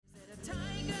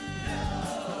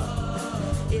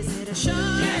Is it a shark?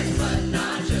 Yes, but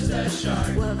not just a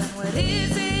shark. Well, then what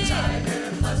is it?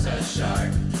 Tiger plus a shark.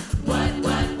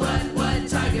 What,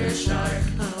 tiger shark?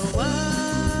 Oh, what?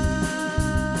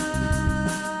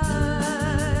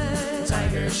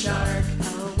 Tiger shark.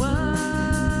 Oh, what?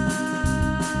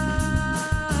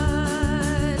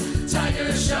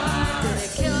 Tiger shark. Did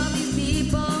it kill all these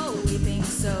people? We think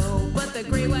so. But the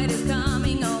great white is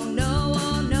coming. Oh, no,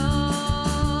 oh, no.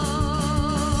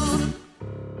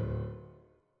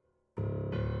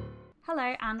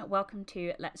 Hello and welcome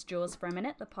to Let's Jaws for a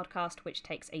Minute, the podcast which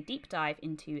takes a deep dive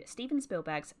into Steven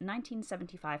Spielberg's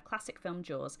 1975 classic film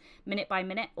Jaws, minute by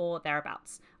minute or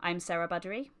thereabouts. I'm Sarah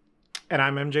Buddery. And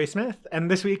I'm MJ Smith. And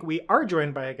this week we are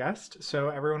joined by a guest. So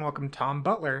everyone welcome Tom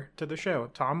Butler to the show.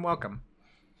 Tom, welcome.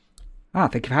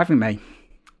 Thank you for having me.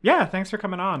 Yeah, thanks for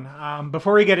coming on.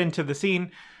 Before we get into the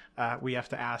scene, we have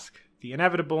to ask the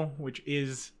inevitable, which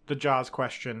is the Jaws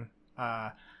question,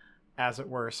 as it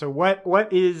were. So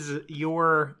what is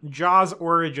your Jaws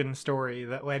origin story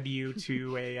that led you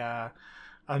to a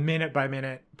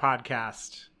minute-by-minute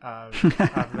podcast of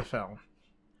the film?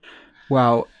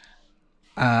 Well,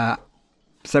 so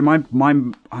I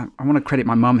want to credit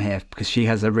my mum here because she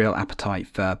has a real appetite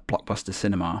for blockbuster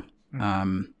cinema.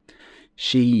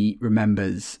 She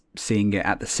remembers seeing it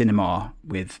at the cinema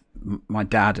with my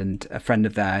dad and a friend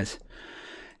of theirs,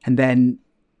 and then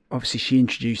obviously she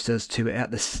introduced us to it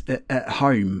at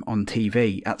home on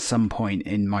TV at some point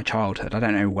in my childhood. I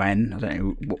don't know when, I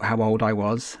don't know how old I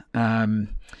was,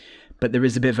 but there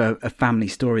is a bit of a family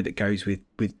story that goes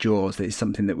with Jaws that is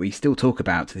something that we still talk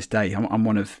about to this day. I'm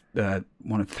one of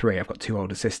three. I've got two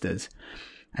older sisters,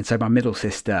 and so my middle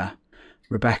sister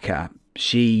Rebecca,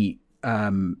 she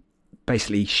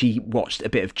basically she watched a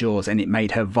bit of Jaws and it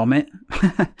made her vomit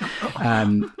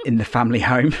in the family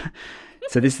home.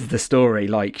 So this is the story.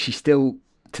 Like, she still,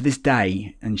 to this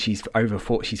day, and she's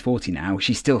 40 now,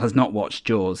 she still has not watched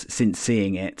Jaws since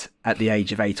seeing it at the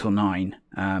age of 8 or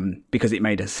 9, because it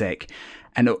made her sick.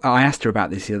 And I asked her about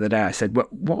this the other day. I said,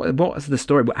 what was the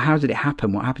story? How did it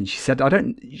happen? What happened? She said,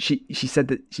 she said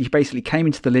that she basically came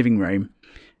into the living room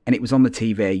and it was on the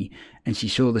TV and she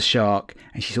saw the shark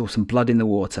and she saw some blood in the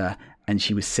water and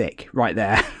she was sick right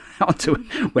there onto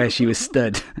where she was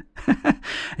stood.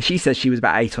 She says she was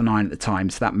about 8 or 9 at the time,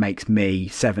 so that makes me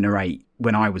 7 or 8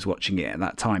 when I was watching it at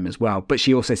that time as well. But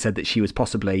she also said that she was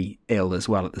possibly ill as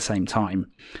well at the same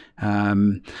time.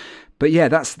 But yeah,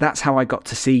 that's how I got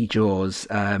to see Jaws,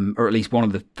 or at least one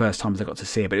of the first times I got to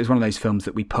see it. But it was one of those films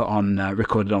that we put on,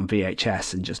 recorded on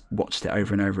VHS, and just watched it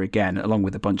over and over again, along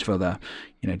with a bunch of other,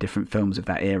 different films of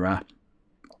that era.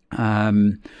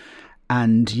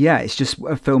 And yeah, it's just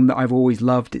a film that I've always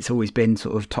loved. It's always been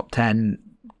sort of top 10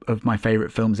 of my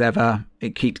favourite films ever.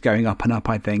 It keeps going up and up,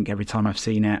 I think, every time I've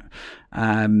seen it.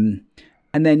 And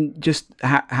then just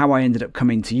how I ended up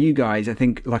coming to you guys, I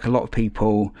think like a lot of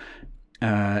people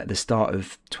at the start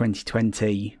of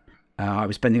 2020, I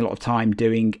was spending a lot of time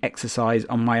doing exercise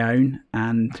on my own,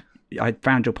 and I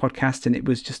found your podcast and it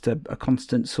was just a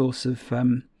constant source of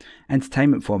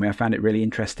entertainment for me. I found it really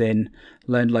interesting,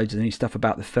 learned loads of new stuff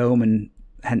about the film, and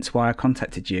hence why I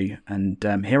contacted you. And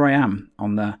here I am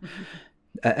on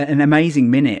an amazing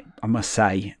minute, I must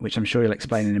say, which I'm sure you'll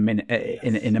explain in a minute,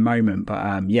 in a moment.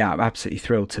 But yeah, I'm absolutely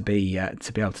thrilled to be able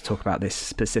to talk about this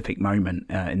specific moment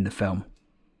in the film.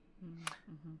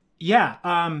 Yeah,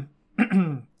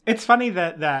 it's funny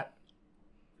that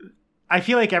I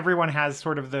feel like everyone has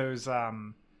sort of those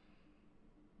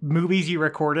movies you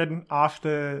recorded off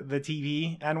the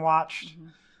TV and watched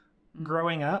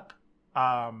growing up.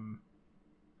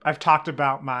 I've talked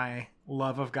about my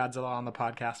love of Godzilla on the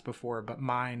podcast before, but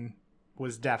mine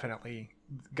was definitely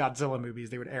Godzilla movies.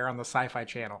 They would air on the Sci-Fi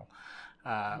Channel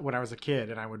when I was a kid,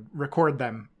 and I would record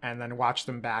them and then watch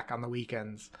them back on the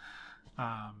weekends,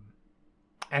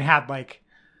 and had like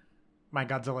my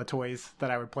Godzilla toys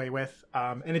that I would play with.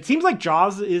 And it seems like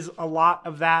Jaws is a lot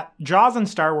of that. Jaws and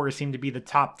Star Wars seem to be the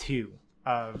top two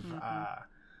of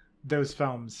those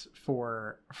films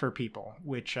for people,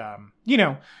 which,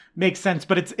 makes sense.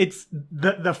 But it's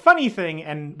the funny thing,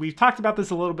 and we've talked about this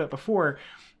a little bit before,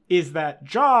 is that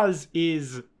Jaws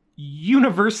is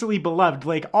universally beloved.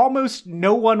 Like, almost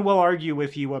no one will argue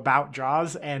with you about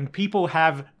Jaws, and people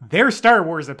have their Star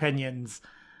Wars opinions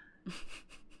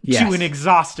to an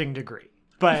exhausting degree.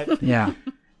 But yeah,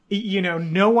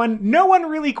 no one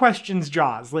really questions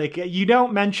Jaws. Like, you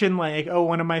don't mention like, oh,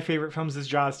 one of my favorite films is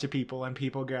Jaws to people, and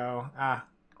people go,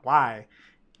 why?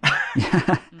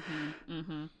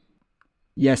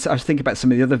 Yes, I was thinking about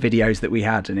some of the other videos that we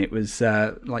had, and it was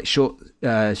like Short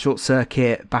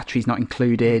Circuit, Batteries Not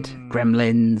Included,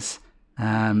 Gremlins,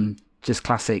 just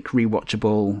classic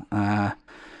rewatchable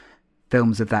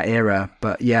films of that era.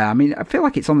 But yeah, I mean, I feel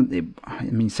like it's on. I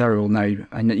mean, Sarah will know.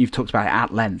 I know you've talked about it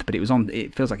at length, but it was on.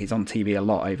 It feels like it's on TV a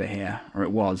lot over here, or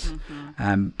it was.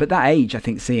 But that age, I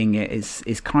think, seeing it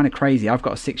is kind of crazy. I've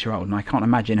got a 6-year-old, and I can't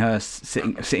imagine her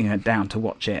sitting her down to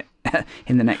watch it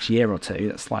in the next year or two.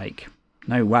 That's like,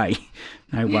 no way,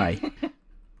 no way.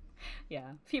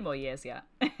 Yeah, a few more years yet.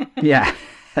 Yeah.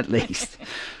 At least.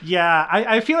 Yeah,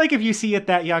 I feel like if you see it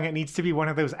that young, it needs to be one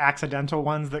of those accidental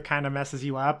ones that kind of messes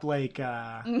you up. Like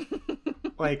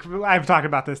I've talked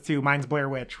about this too. Mine's Blair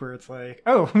Witch, where it's like,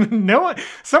 oh, no one,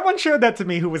 someone showed that to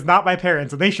me who was not my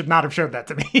parents, and they should not have showed that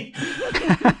to me.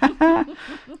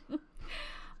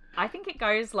 I think it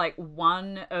goes like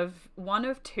one of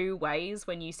two ways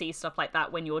when you see stuff like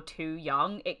that when you're too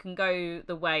young. It can go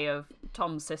the way of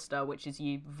Tom's sister, which is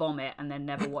you vomit and then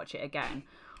never watch it again.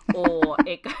 Or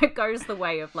it goes the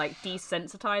way of like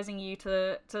desensitizing you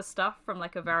to stuff from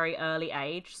like a very early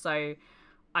age. So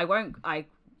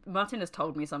Martin has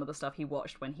told me some of the stuff he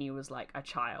watched when he was like a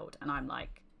child, and I'm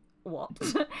like, what?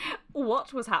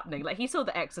 What was happening? Like, he saw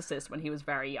The Exorcist when he was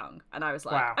very young, and I was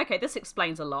like, wow. Okay, this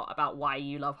explains a lot about why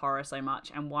you love horror so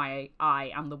much and why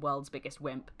I am the world's biggest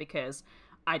wimp, because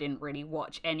I didn't really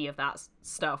watch any of that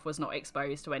stuff, was not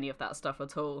exposed to any of that stuff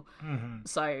at all.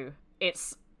 So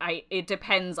it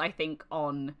depends, I think,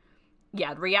 on,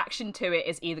 the reaction to it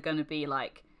is either going to be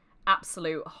like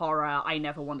absolute horror, I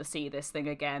never want to see this thing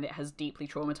again, it has deeply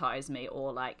traumatized me,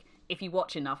 or like, if you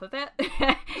watch enough of it,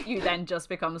 you then just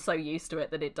become so used to it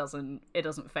that it doesn't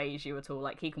faze you at all.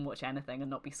 Like, he can watch anything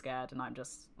and not be scared, and I'm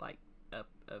just like a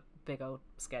big old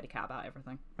scaredy cat about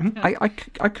everything.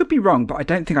 I could be wrong, but I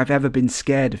don't think I've ever been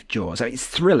scared of Jaws. I mean, it's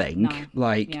thrilling,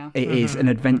 it is an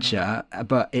adventure,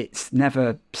 but it's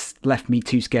never left me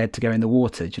too scared to go in the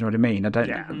water. Do you know what I mean? I don't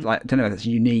know if that's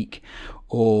unique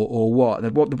or what.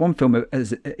 The one film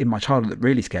in my childhood that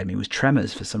really scared me was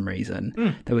Tremors for some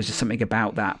reason. There was just something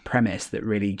about that premise that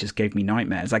really just gave me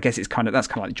nightmares. I guess that's kind of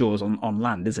like Jaws on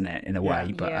land, isn't it, in a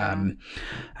way? But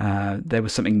there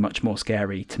was something much more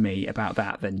scary to me about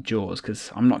that than Jaws,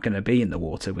 because I'm not going to be in the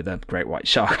water with a great white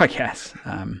shark, I guess.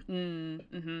 I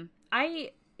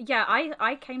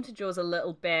came to Jaws a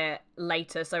little bit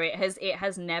later, so it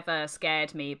has never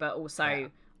scared me, but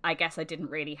also I guess I didn't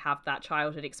really have that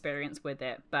childhood experience with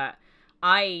it. But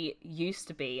I used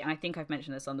to be, and I think I've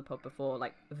mentioned this on the pod before,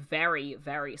 like very,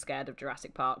 very scared of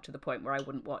Jurassic Park, to the point where I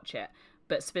wouldn't watch it.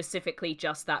 But specifically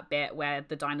just that bit where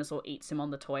the dinosaur eats him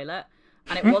on the toilet.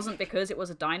 And it wasn't because it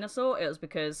was a dinosaur, it was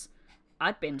because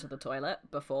I'd been to the toilet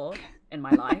before in my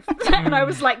life. And I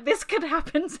was like, this could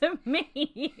happen to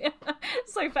me.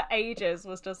 So for ages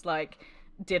was just like,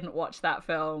 didn't watch that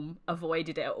film,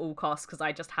 avoided it at all costs, because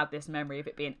I just had this memory of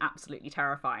it being absolutely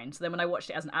terrifying. So then when I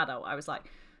watched it as an adult, I was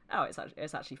like, oh, it's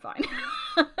actually fine.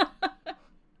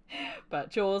 But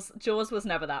Jaws was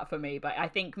never that for me. But I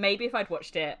think maybe if I'd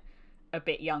watched it a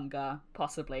bit younger,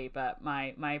 possibly. But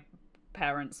my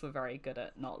parents were very good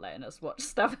at not letting us watch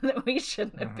stuff that we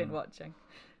shouldn't have been watching.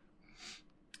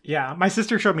 Yeah, my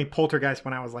sister showed me Poltergeist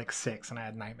when I was like 6, and I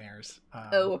had nightmares.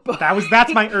 Boy.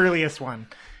 That's my earliest one,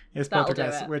 is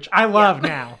Poltergeist, which I love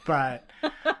now, but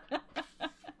the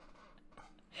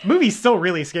movie's still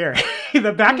really scary.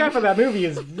 The back half of that movie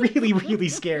is really, really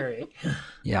scary.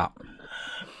 Yeah.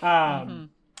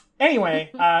 Anyway,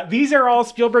 these are all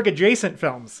Spielberg adjacent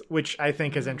films, which I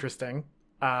think is interesting.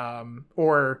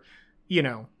 Or,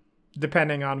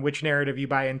 depending on which narrative you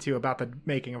buy into about the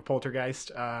making of Poltergeist,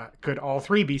 could all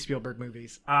three be Spielberg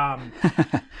movies.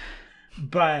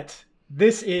 But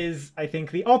this is, I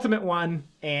think, the ultimate one,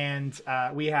 and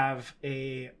we have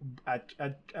a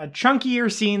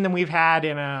chunkier scene than we've had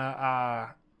in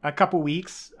a couple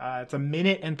weeks. It's 1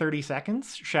 minute and 30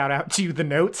 seconds. Shout out to the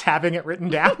notes having it written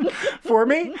down for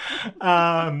me.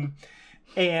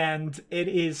 And it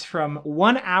is from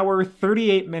 1 hour,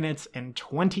 38 minutes and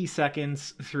 20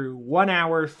 seconds through 1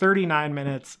 hour, 39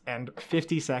 minutes and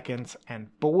 50 seconds.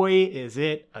 And boy, is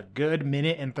it a good 1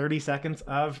 minute and 30 seconds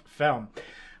of film.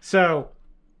 So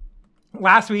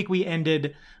last week we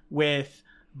ended with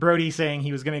Brody saying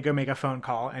he was going to go make a phone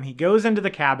call, and he goes into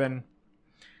the cabin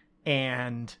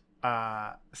and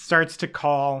starts to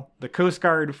call the Coast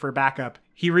Guard for backup.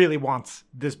 He really wants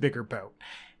this bigger boat.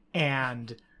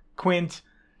 And Quint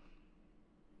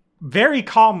very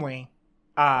calmly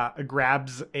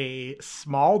grabs a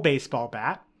small baseball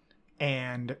bat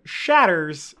and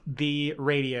shatters the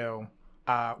radio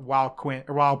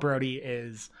while Brody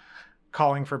is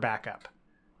calling for backup,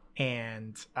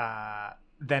 and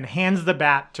then hands the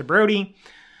bat to Brody.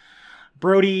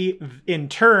 Brody, in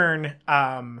turn,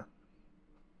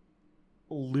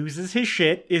 loses his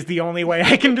shit is the only way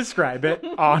I can describe it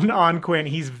on Quint.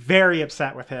 He's very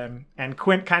upset with him, and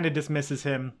Quint kind of dismisses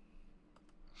him.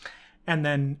 And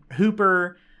then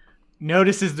Hooper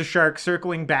notices the shark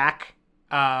circling back,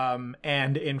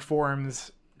 and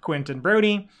informs Quint and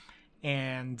Brody.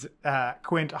 And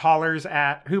Quint hollers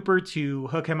at Hooper to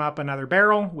hook him up another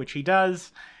barrel, which he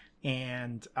does.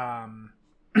 And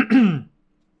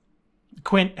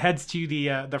Quint heads to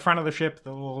the front of the ship,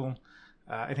 the little,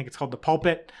 I think it's called the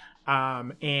pulpit,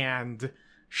 and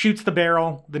shoots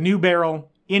the new barrel,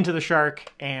 into the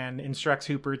shark, and instructs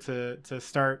Hooper to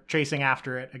start chasing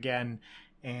after it again.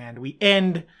 And we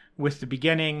end with the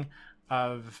beginning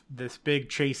of this big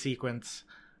chase sequence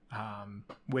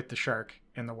with the shark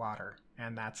in the water.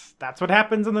 And that's what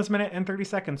happens in this minute and 30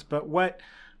 seconds. But what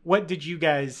did you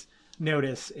guys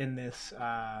notice in this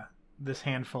this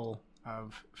handful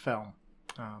of film?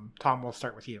 Tom, we'll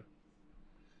start with you.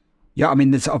 Yeah, I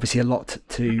mean, there's obviously a lot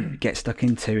to get stuck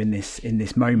into in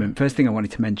this moment. First thing I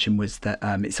wanted to mention was that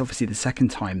it's obviously the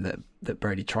second time that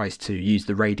Brody tries to use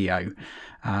the radio.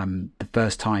 The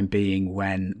first time being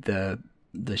when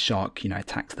the shark,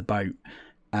 attacks the boat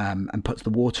and puts the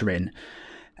water in,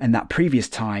 and that previous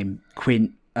time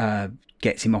Quint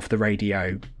gets him off the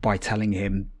radio by telling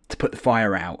him to put the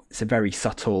fire out. It's a very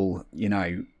subtle,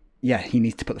 yeah, he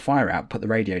needs to put the fire out, put the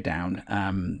radio down.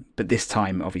 But this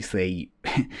time, obviously,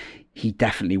 he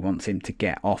definitely wants him to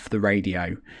get off the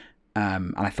radio.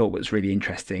 And I thought what was really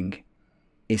interesting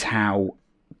is how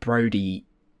Brody,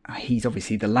 he's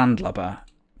obviously the landlubber.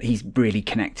 He's really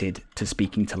connected to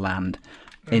speaking to land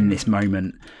in this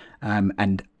moment.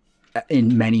 And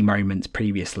in many moments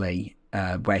previously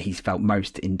where he's felt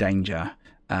most in danger.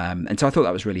 And so I thought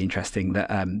that was really interesting that,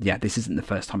 this isn't the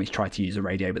first time he's tried to use a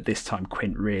radio, but this time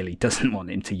Quint really doesn't want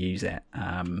him to use it.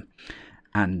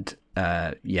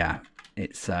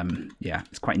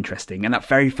 It's quite interesting. And that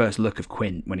very first look of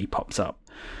Quint when he pops up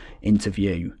into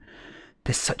view,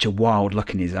 there's such a wild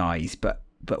look in his eyes, but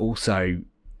also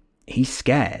he's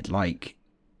scared. Like,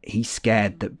 he's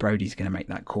scared that Brody's going to make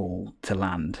that call to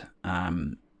land.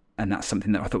 And that's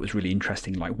something that I thought was really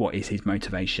interesting. Like, what is his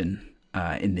motivation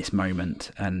in this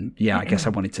moment? And yeah, I guess I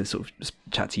wanted to sort of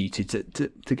chat to you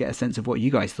to get a sense of what you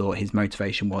guys thought his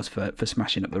motivation was for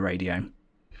smashing up the radio.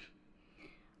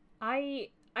 I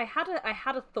had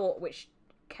a thought which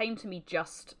came to me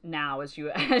just now as you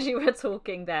were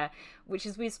talking there, which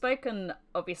is we've spoken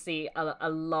obviously a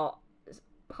lot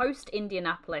post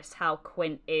Indianapolis how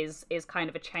Quint is kind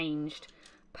of a changed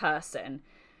person,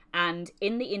 and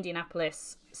in the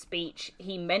Indianapolis speech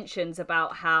he mentions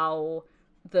about how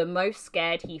the most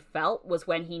scared he felt was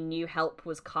when he knew help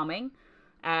was coming,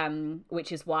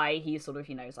 which is why he sort of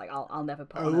is like, I'll never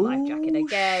put on a life jacket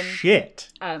again. Shit.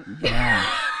 Yeah.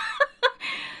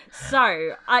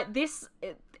 So this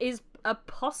is a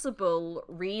possible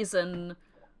reason.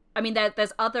 I mean,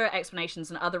 there's other explanations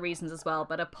and other reasons as well,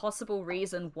 but a possible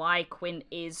reason why Quint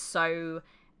is so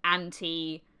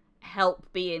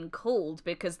anti-help being called,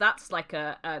 because that's like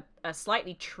a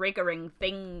slightly triggering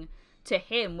thing to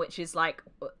him, which is like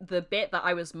the bit that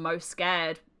I was most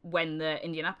scared when the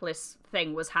Indianapolis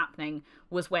thing was happening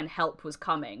was when help was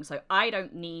coming. So I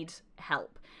don't need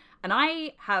help. And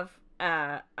I have...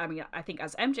 I think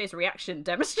as MJ's reaction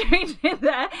demonstrated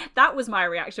there, that was my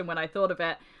reaction when I thought of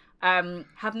it.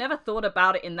 Have never thought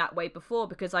about it in that way before,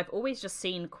 because I've always just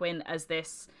seen Quint as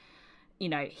this,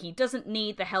 he doesn't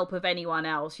need the help of anyone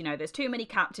else. There's too many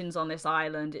captains on this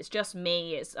island. It's just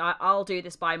me. I'll do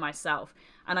this by myself.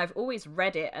 And I've always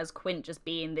read it as Quint just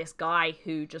being this guy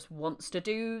who just wants to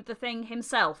do the thing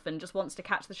himself and just wants to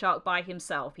catch the shark by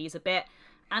himself. He's a bit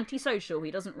antisocial.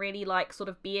 He doesn't really like sort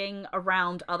of being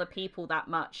around other people that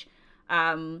much.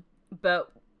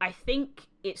 But I think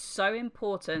it's so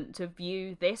important to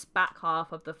view this back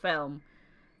half of the film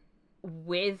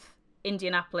with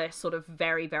Indianapolis sort of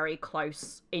very, very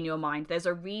close in your mind. There's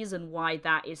a reason why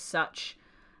that is such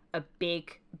a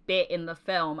big bit in the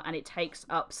film, and it takes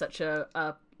up such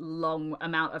a long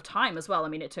amount of time as well. I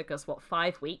mean, it took us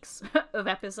 5 weeks of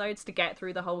episodes to get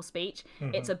through the whole speech.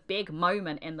 Mm-hmm. It's a big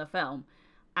moment in the film.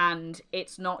 And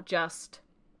it's not just,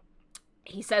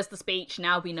 he says the speech,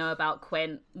 now we know about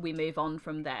Quint, we move on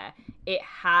from there. It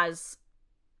has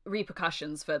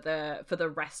repercussions for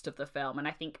the rest of the film, and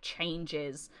I think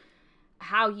changes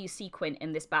how you see Quint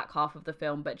in this back half of the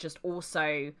film, but just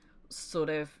also sort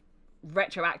of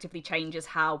retroactively changes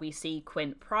how we see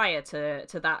Quint prior to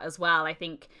that as well. I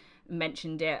think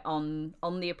mentioned it on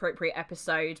the appropriate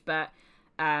episode, but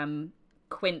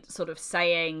Quint sort of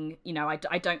saying,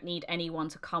 I don't need anyone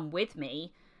to come with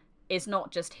me, is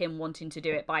not just him wanting to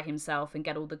do it by himself and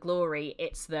get all the glory.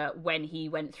 It's that when he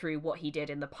went through what he did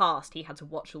in the past, he had to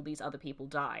watch all these other people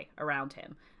die around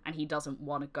him, and he doesn't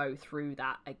want to go through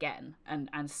that again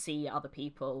and see other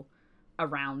people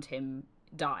around him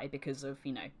die because of,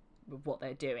 you know, what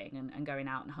they're doing and going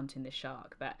out and hunting this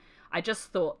shark. But I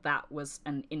just thought that was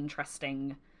an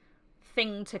interesting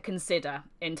thing to consider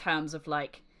in terms of,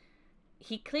 like,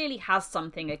 he clearly has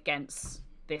something against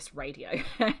this radio.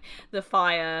 The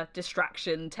fire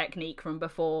distraction technique from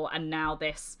before, and now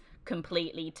this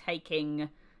completely taking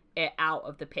it out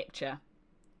of the picture.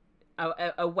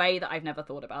 A way that I've never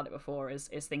thought about it before is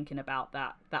thinking about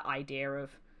that idea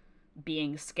of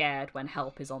being scared when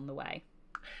help is on the way.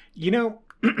 You know,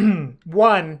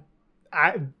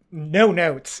 no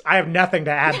notes. I have nothing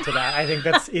to add to that. I think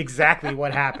that's exactly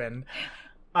what happened.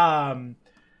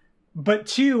 But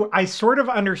two, I sort of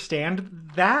understand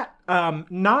that,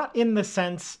 not in the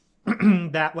sense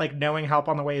that, like, knowing help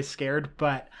on the way is scared,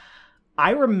 but I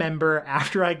remember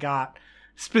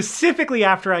specifically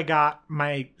after I got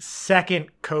my second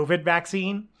COVID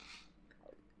vaccine,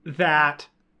 that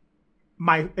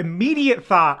my immediate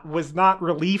thought was not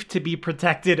relief to be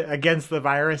protected against the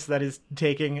virus that is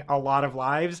taking a lot of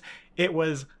lives. It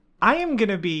was, I am going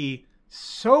to be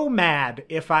so mad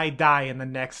if I die in the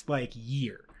next, like,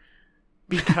 year,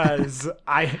 because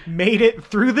I made it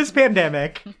through this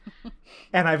pandemic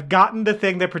and I've gotten the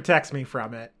thing that protects me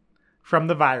from it, from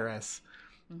the virus.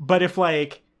 But if I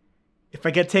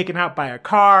get taken out by a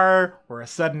car or a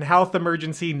sudden health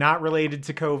emergency not related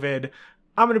to COVID,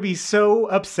 I'm going to be so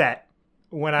upset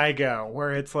when I go,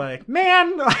 where it's like,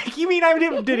 man, like, you mean I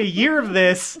did a year of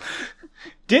this,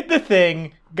 did the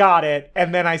thing, got it,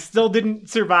 and then I still didn't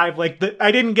survive, like,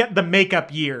 I didn't get the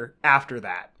makeup year after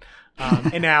that.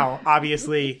 And now,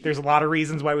 obviously, there's a lot of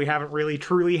reasons why we haven't really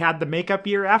truly had the makeup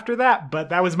year after that, but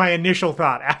that was my initial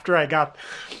thought after I got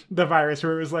the virus,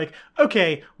 where it was like,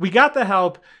 okay, we got the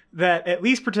help that at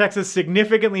least protects us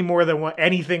significantly more than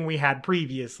anything we had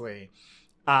previously.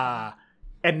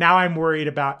 And now I'm worried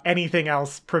about anything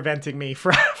else preventing me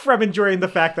from enjoying the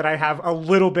fact that I have a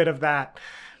little bit of that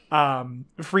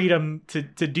freedom to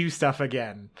do stuff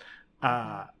again.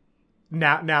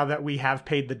 Now that we have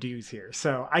paid the dues here.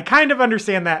 So I kind of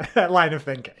understand that line of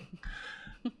thinking.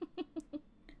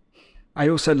 I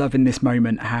also love in this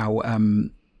moment how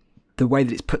the way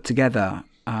that it's put together,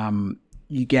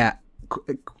 you get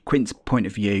Quint's point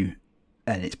of view,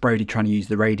 and it's Brody trying to use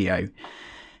the radio.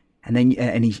 And then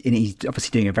he's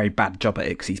obviously doing a very bad job at it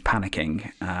because he's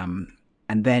panicking.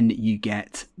 And then you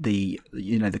get the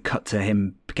cut to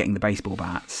him getting the baseball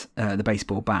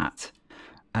bat.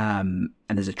 And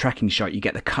there's a tracking shot. You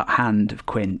get the cut hand of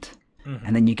Quint,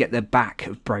 and then you get the back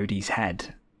of Brody's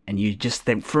head. And you just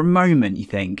think, for a moment, you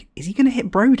think, is he going to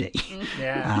hit Brody?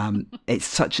 Yeah. It's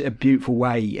such a beautiful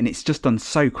way, and it's just done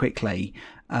so quickly.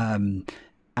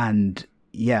 And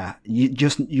yeah,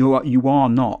 you are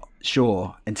not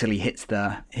sure until he hits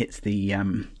the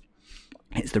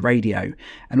radio.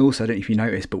 And also, I don't know if you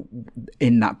noticed, but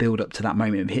in that build up to that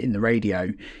moment of hitting the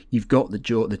radio, you've got the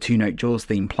 2-note Jaws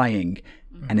theme playing,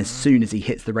 and as soon as he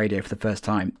hits the radio for the first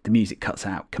time, the music cuts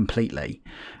out completely,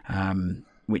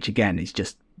 which again is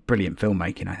just brilliant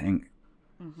filmmaking, I think.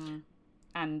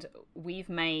 And we've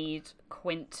made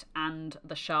Quint and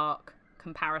the shark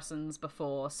comparisons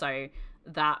before, so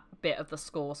that bit of the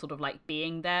score sort of like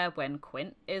being there when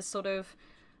Quint is sort of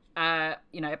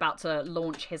about to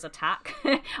launch his attack,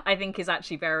 I think is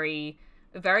actually very,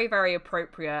 very, very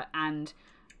appropriate. And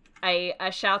a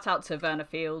shout out to Verna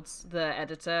Fields, the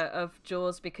editor of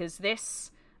Jaws, because this,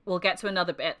 we'll get to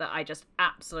another bit that I just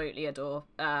absolutely adore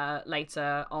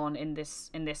later on in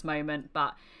this moment,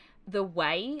 but the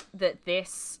way that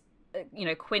this,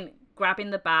 Quint grabbing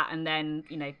the bat and then,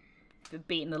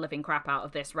 beating the living crap out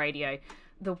of this radio,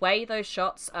 the way those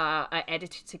shots are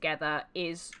edited together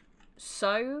is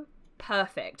so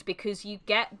perfect, because you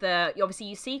get obviously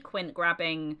you see Quint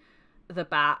grabbing the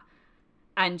bat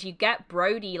and you get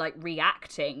Brody like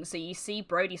reacting, so you see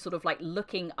Brody sort of like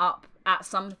looking up at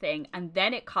something, and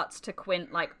then it cuts to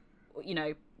Quint like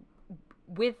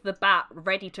with the bat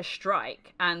ready to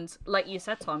strike. And like you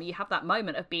said, Tom, you have that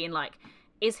moment of being like,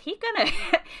 is he gonna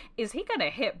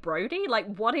hit Brody?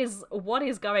 Like, what is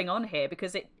going on here?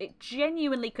 Because it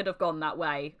genuinely could have gone that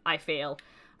way, I feel,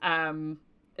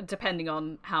 depending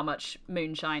on how much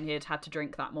moonshine he'd had to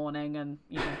drink that morning and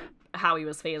how he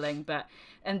was feeling.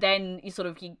 And then you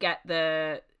get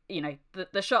the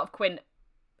shot of Quint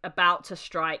about to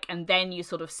strike, and then you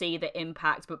sort of see the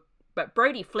impact, but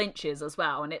Brody flinches as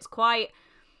well, and it's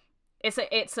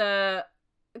a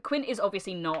Quint is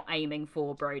obviously not aiming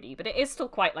for Brody, but it is still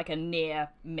quite like a near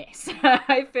miss.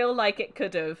 I feel like it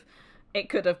could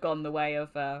have gone the way of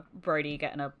Brody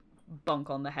getting a bonk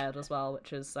on the head as well,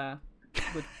 which is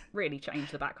would really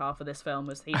change the back half of this film,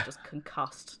 as he's just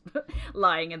concussed,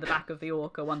 lying in the back of the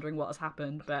Orca, wondering what has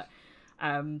happened. But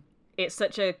it's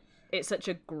such a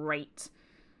great.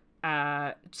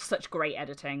 Such great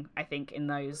editing, I think, in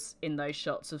those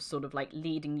shots of sort of like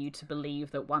leading you to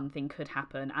believe that one thing could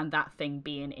happen and that thing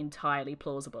being entirely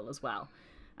plausible as well,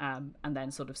 and then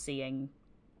sort of seeing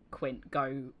Quint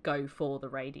go for the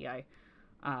radio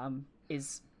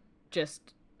is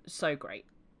just so great.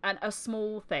 And a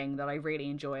small thing that I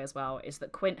really enjoy as well is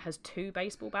that Quint has 2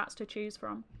 baseball bats to choose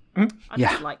from. I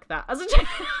just like that. As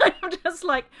I'm just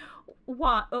like,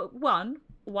 one,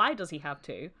 why does he have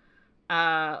 2?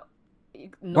 Why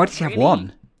does he have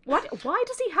one? Why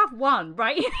does he have one?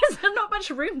 Right? There's not much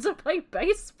room to play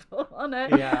baseball on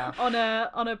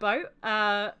a boat.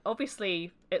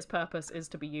 Obviously, its purpose is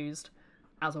to be used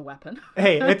as a weapon.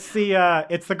 Hey, it's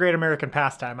the great American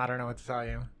pastime. I don't know what to tell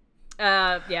you.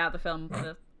 The film,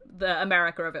 the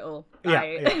America of it all.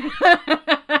 Yeah.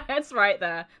 It's right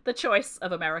there. The choice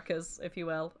of Americas, if you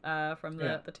will, from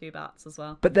the 2 bats as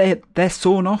well. But they're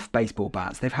sawn off baseball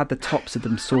bats. They've had the tops of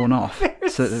them sawn off.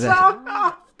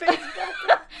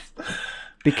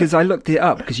 Because I looked it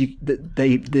up, because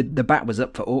the bat was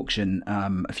up for auction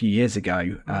a few years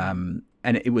ago, and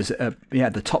it was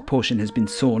the top portion has been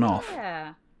sawn off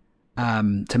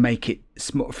to make it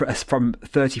small, from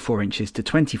 34 inches to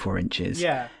 24 inches.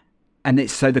 Yeah.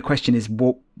 And so the question is,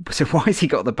 so why has he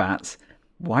got the bats?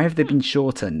 Why have they been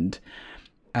shortened?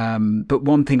 But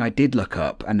one thing I did look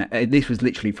up, and this was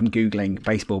literally from Googling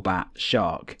baseball bat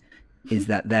shark, is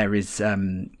that there is,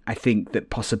 I think that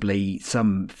possibly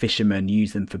some fishermen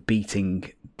use them for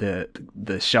beating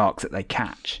the sharks that they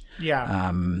catch.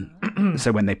 Yeah.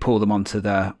 So when they pull them onto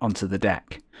the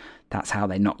deck, that's how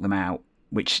they knock them out,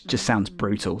 which just sounds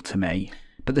brutal to me.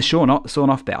 But the sawn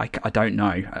off bit, I don't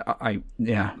know. I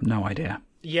no idea.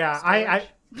 Yeah,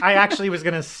 I actually was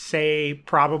gonna say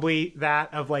probably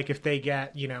that, of like, if they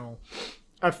get,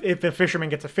 if the fisherman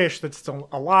gets a fish that's still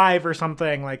alive or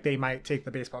something, like they might take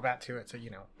the baseball bat to it to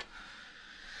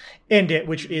end it,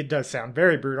 which it does sound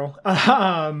very brutal.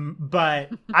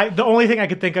 But the only thing I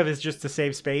could think of is just to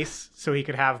save space, so he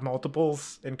could have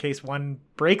multiples in case one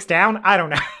breaks down. I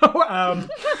don't know.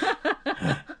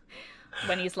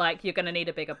 When he's like, "You're going to need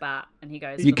a bigger bat," and he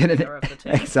goes, "You're going to of the 2."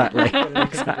 Exactly.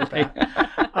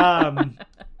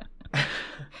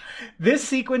 This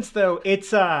sequence, though,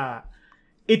 it's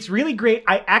really great.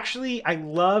 I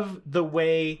love the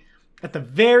way at the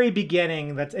very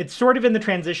beginning, it's sort of in the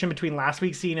transition between last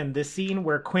week's scene and this scene,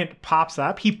 where Quint pops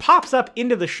up. He pops up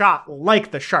into the shot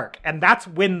like the shark, and that's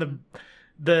when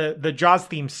the Jaws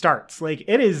theme starts. Like,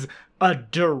 it is a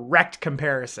direct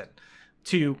comparison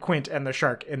to Quint and the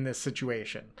shark in this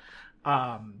situation,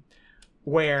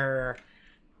 where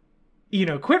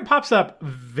Quint pops up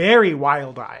very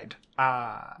wild-eyed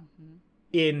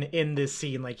in this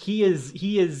scene. Like, he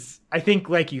is I think,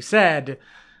 like you said,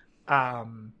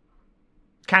 kind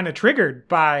of triggered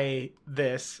by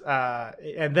this,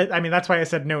 and that's why I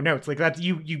said no notes. Like, that's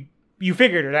you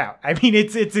figured it out. I mean,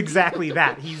 it's exactly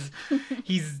that. He's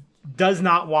does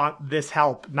not want this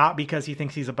help, not because he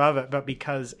thinks he's above it, but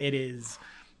because it is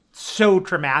so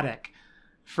traumatic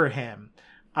for him.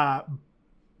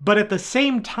 But at the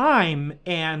same time,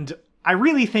 and I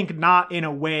really think not in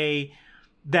a way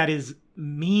that is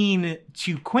mean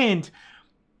to Quint,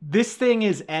 this thing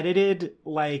is edited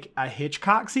like a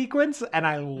Hitchcock sequence, and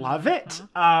I love it.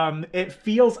 It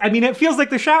feels like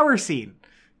the shower scene.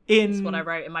 That's what I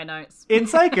wrote in my notes. In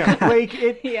Psycho. Like,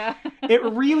 it Yeah. It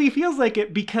really feels like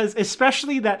it, because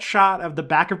especially that shot of the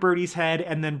back of Brody's head,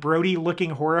 and then Brody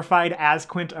looking horrified as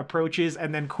Quint approaches,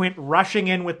 and then Quint rushing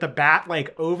in with the bat,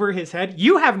 like, over his head.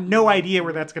 You have no idea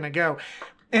where that's going to go.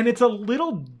 And it's a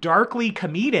little darkly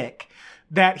comedic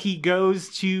that he goes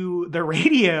to the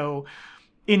radio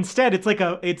instead. It's like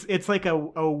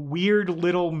a weird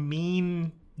little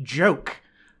mean joke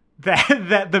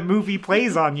that the movie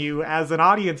plays on you as an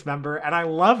audience member, and I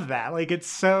love that. Like, it's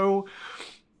so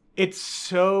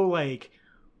like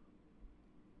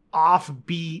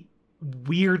offbeat,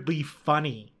 weirdly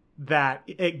funny that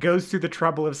it goes through the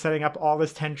trouble of setting up all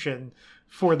this tension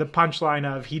for the punchline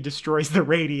of he destroys the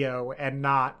radio and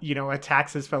not,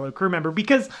 attacks his fellow crew member.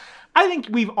 Because I think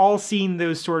we've all seen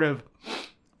those sort of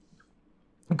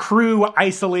crew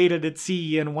isolated at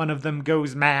sea, and one of them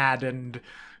goes mad and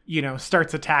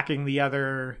starts attacking the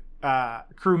other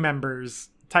crew members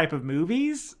type of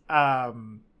movies.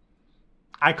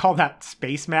 I call that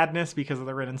space madness because of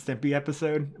the Ren and Stimpy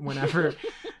episode whenever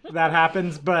that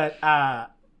happens. But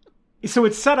so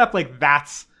it's set up like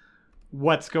that's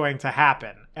what's going to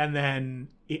happen. And then,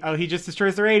 he just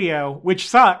destroys the radio, which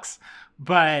sucks,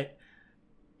 but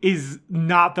is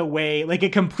not the way. Like,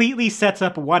 it completely sets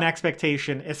up one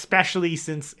expectation, especially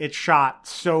since it's shot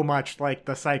so much like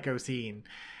the Psycho scene,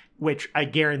 which I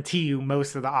guarantee you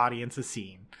most of the audience has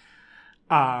seen.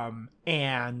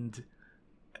 And,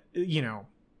 you know,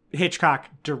 Hitchcock,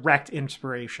 direct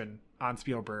inspiration on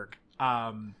Spielberg.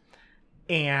 And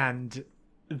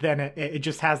then it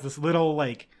just has this little,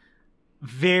 like,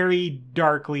 very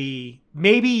darkly,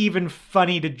 maybe even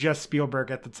funny to just Spielberg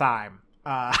at the time,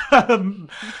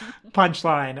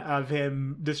 punchline of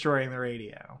him destroying the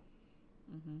radio.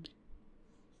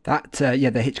 That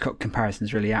the Hitchcock comparison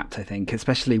is really apt, I think,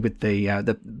 especially with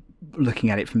the looking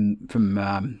at it from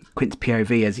Quint's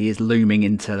POV as he is looming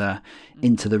into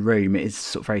the room. It is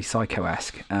sort of very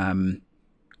Psycho-esque,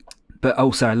 but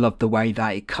also I love the way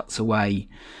that it cuts away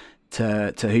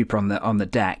to Hooper on the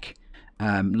deck.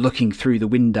 Looking through the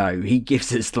window, he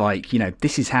gives us like, you know,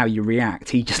 this is how you react.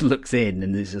 He just looks in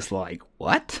and is just like,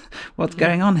 what's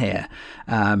going on here?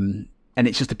 And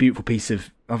it's just a beautiful piece of,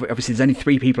 obviously there's only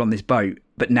 3 people on this boat,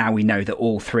 but now we know that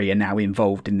all 3 are now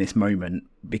involved in this moment,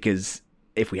 because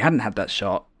if we hadn't had that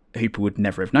shot, Hooper would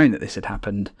never have known that this had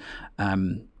happened.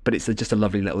 But it's just a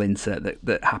lovely little insert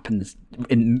that happens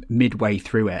in midway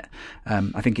through it.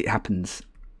 I think it happens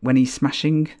when he's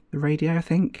smashing the radio, I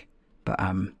think. But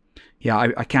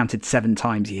yeah, I counted 7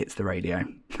 times he hits the radio,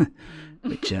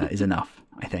 which is enough,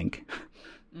 I think.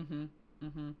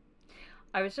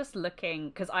 I was just looking,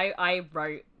 because I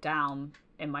wrote down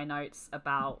in my notes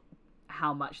about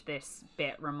how much this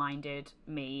bit reminded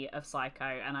me of Psycho,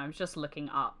 and I was just looking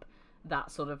up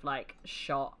that sort of like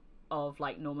shot of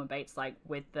like Norman Bates like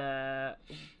with the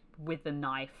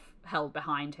knife held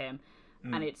behind him,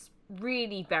 and it's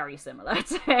really very similar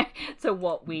to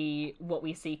what we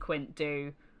see Quint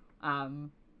do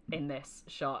in this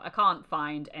shot. I can't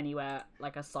find anywhere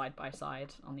like a side by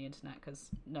side on the internet because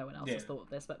no one else has thought of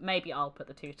this, but maybe I'll put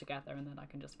the 2 together and then I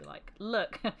can just be like,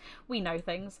 look, we know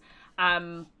things.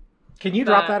 Can you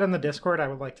drop that in the Discord? I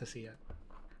would like to see it.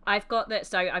 I've got that.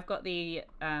 So I've got the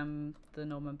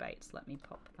Norman Bates. Let me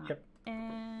pop that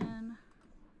in.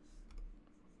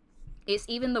 It's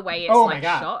even the way it's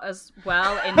shot as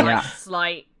well in like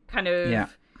slight kind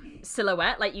of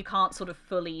silhouette. Like you can't sort of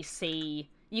fully see.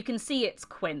 You can see it's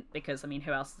Quint because, I mean,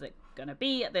 who else is it going to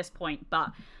be at this point?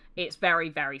 But it's very,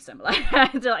 very similar.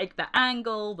 Like the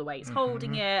angle, the way he's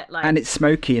holding it. Like, and it's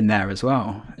smoky in there as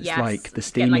well. It's like the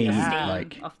steamy.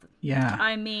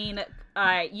 I mean,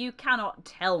 you cannot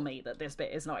tell me that this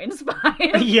bit is not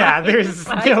inspired. Yeah, there's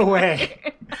no way.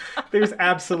 There's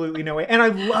absolutely no way. And I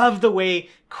love the way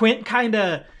Quint kind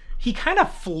of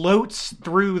floats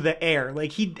through the air.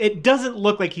 Like it doesn't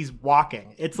look like he's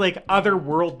walking. It's like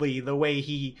otherworldly the way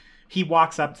he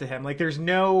walks up to him. Like there's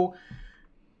no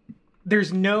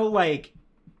like,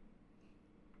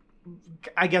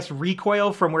 I guess,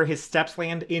 recoil from where his steps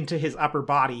land into his upper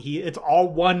body. It's all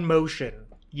one motion.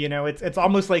 You know, it's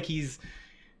almost like he's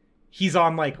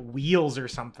on like wheels or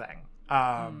something.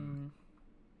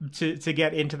 To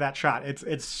get into that shot.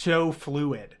 It's so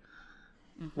fluid.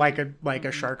 Like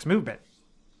a shark's movement.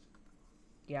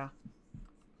 Yeah.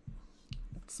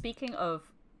 Speaking of,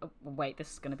 wait,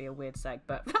 this is going to be a weird seg,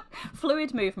 but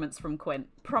fluid movements from Quint.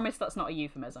 Promise that's not a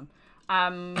euphemism.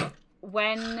 When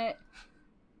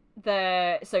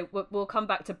we'll come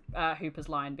back to Hooper's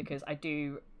line because I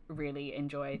do really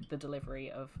enjoy the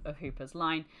delivery of Hooper's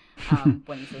line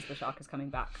when he says the shark is coming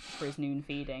back for his noon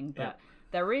feeding. But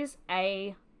there is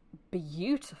a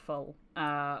beautiful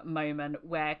moment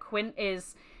where Quint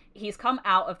he's come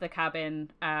out of the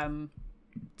cabin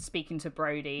speaking to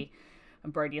Brody,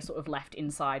 and Brody is sort of left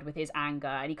inside with his anger,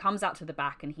 and he comes out to the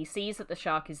back and he sees that the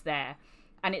shark is there,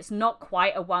 and it's not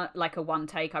quite a one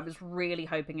take. I was really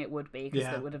hoping it would be, because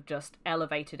that would have just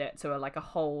elevated it to a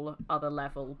whole other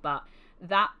level. But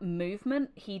that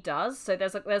movement he does, so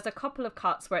there's a couple of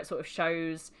cuts where it sort of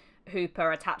shows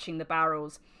Hooper attaching the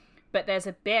barrels. But there's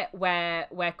a bit where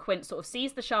Quint sort of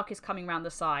sees the shark is coming around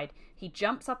the side. He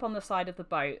jumps up on the side of the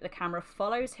boat. The camera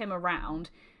follows him around.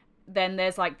 Then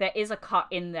there is a cut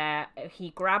in there. He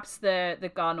grabs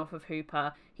the gun off of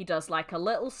Hooper. He does like a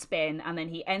little spin, and then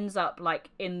he ends up like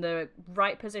in the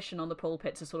right position on the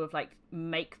pulpit to sort of like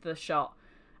make the shot.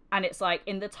 And it's like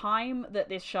in the time that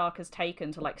this shark has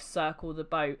taken to like circle the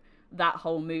boat, that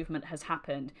whole movement has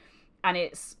happened. And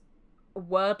it's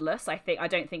wordless. I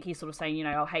don't think he's sort of saying, you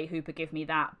know, oh hey Hooper, give me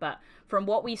that. But from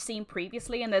what we've seen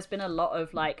previously, and there's been a lot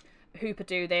of like Hooper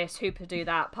do this, Hooper do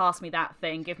that, pass me that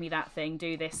thing, give me that thing,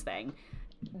 do this thing.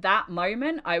 That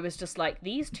moment, I was just like,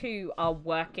 these two are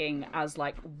working as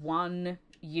like one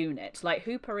unit. Like,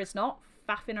 Hooper is not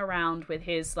faffing around with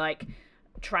his like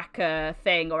tracker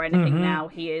thing or anything now.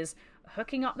 He is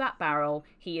hooking up that barrel.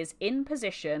 He is in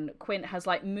position. Quint has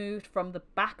like moved from the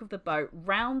back of the boat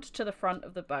round to the front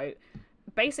of the boat,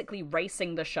 basically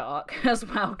racing the shark as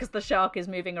well, because the shark is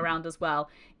moving around as well,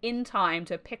 in time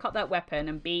to pick up that weapon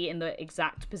and be in the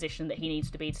exact position that he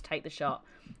needs to be to take the shot.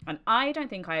 And I don't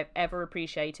think I have ever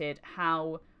appreciated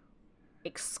how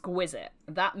exquisite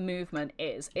that movement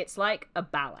is. It's like a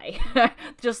ballet.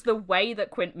 Just the way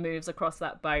that Quint moves across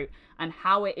that boat and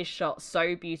how it is shot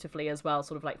so beautifully as well,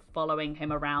 sort of like following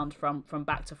him around from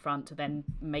back to front to then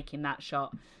making that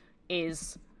shot,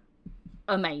 is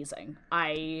amazing.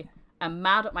 I am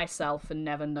mad at myself for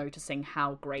never noticing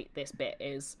how great this bit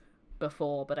is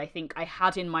before, but I think I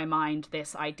had in my mind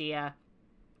this idea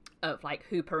of like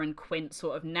Hooper and Quint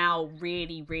sort of now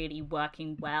really, really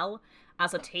working well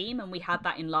as a team, and we had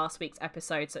that in last week's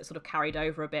episode, so it sort of carried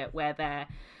over a bit, where they're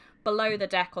below the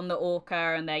deck on the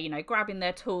Orca and they're, you know, grabbing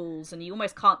their tools, and you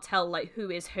almost can't tell like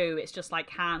who is who. It's just like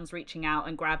hands reaching out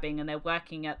and grabbing, and they're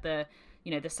working at the,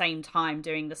 you know, the same time,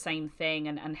 doing the same thing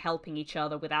and helping each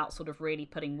other without sort of really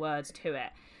putting words to it.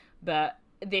 But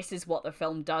this is what the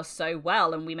film does so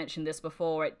well, and we mentioned this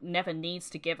before, it never needs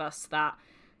to give us that,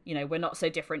 you know, we're not so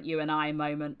different, you and I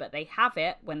moment, but they have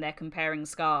it when they're comparing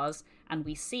scars, and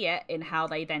we see it in how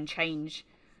they then change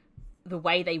the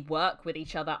way they work with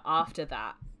each other after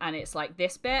that. And it's like,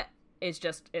 this bit is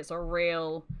just, it's a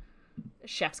real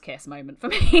chef's kiss moment for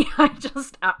me. I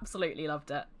just absolutely loved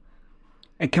it.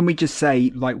 And can we just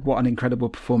say, like, what an incredible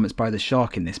performance by the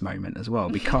shark in this moment as well?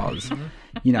 Because,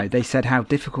 you know, they said how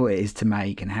difficult it is to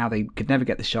make and how they could never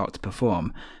get the shark to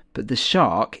perform. But the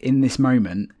shark in this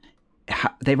moment,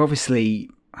 they've obviously,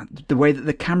 the way that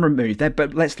the camera moved there,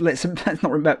 but let's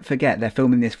not forget they're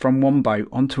filming this from one boat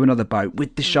onto another boat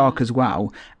with the shark as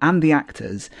well, and the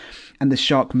actors, and the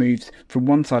shark moves from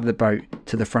one side of the boat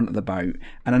to the front of the boat.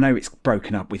 And I know it's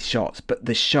broken up with shots, but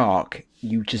the shark,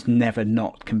 you just never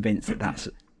not convinced that that's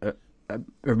a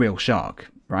real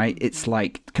shark, right? It's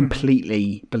like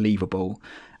completely believable.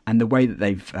 And the way that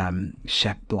they've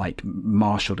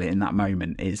marshaled it in that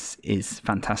moment is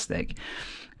fantastic.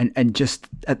 And just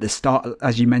at the start,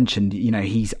 as you mentioned, you know,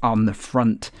 he's on the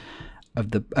front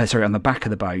of the on the back of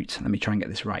the boat. Let me try and get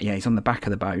this right. Yeah, he's on the back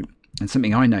of the boat. And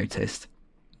something I noticed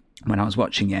when I was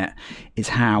watching it is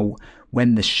how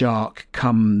when the shark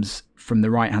comes from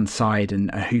the right hand side and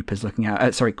Hooper's looking out,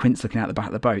 Quint's looking out the back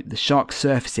of the boat, the shark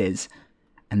surfaces,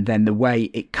 and then the way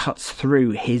it cuts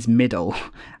through his middle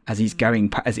as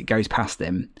it goes past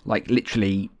him, like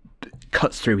literally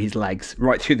cuts through his legs,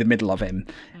 right through the middle of him.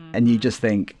 And you just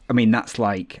think, I mean, that's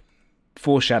like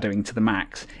foreshadowing to the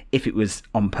max if it was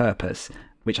on purpose,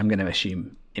 which I'm going to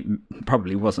assume it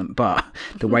probably wasn't, but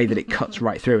the way that it cuts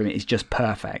right through him is just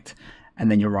perfect.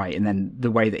 And then you're right. And then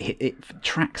the way that it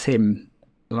tracks him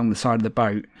along the side of the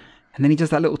boat. And then he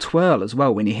does that little twirl as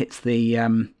well when he hits the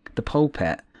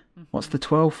pulpit. What's the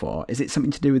twirl for? Is it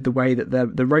something to do with the way that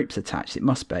the rope's attached? It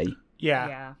must be.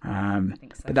 Yeah. I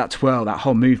think so. But that twirl, that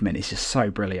whole movement is just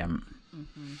so brilliant.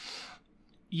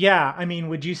 Yeah, I mean,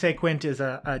 would you say Quint is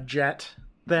a jet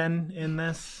then in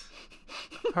this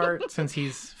part since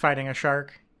he's fighting a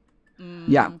shark?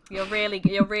 Yeah. You're really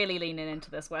leaning into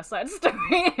this West Side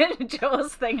Story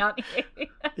Jaws thing, aren't you?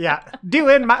 Yeah,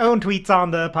 doing my own tweets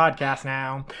on the podcast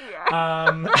now.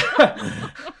 Yeah.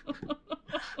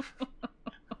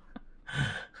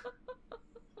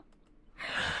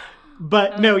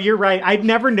 But no, you're right. I've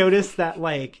never noticed that,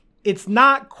 like, it's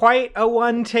not quite a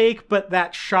one take, but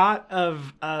that shot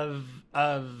of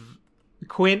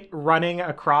Quint running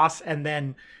across and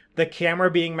then the camera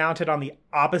being mounted on the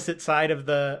opposite side of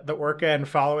the Orca and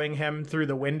following him through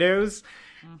the windows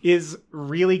is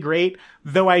really great.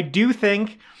 Though I do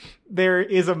think there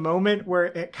is a moment where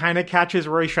it kind of catches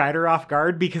Roy Scheider off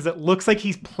guard because it looks like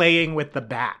he's playing with the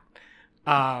bat.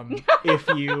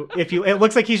 It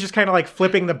looks like he's just kind of like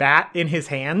flipping the bat in his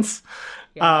hands.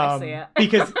 Yeah, I see it.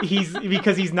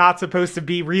 because he's not supposed to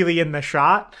be really in the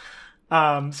shot.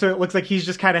 So it looks like he's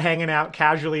just kind of hanging out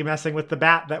casually messing with the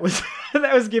bat that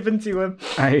was given to him.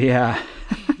 Oh yeah.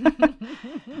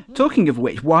 Talking of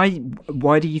which, why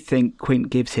do you think Quint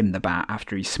gives him the bat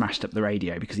after he's smashed up the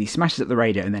radio? Because he smashes up the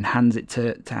radio and then hands it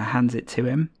to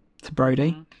him, to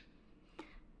Brody.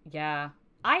 Yeah.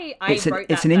 It's wrote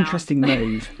that an down. Interesting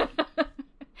move.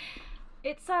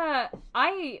 It's I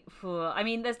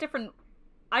mean, there's different.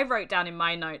 I wrote down in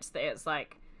my notes that it's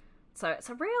like, so it's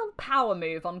a real power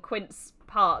move on Quint's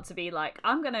apart to be like,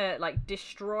 I'm gonna like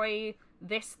destroy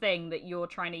this thing that you're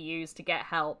trying to use to get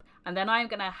help, and then I'm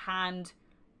gonna hand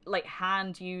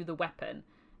you the weapon.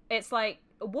 It's like,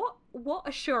 what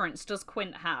assurance does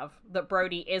Quint have that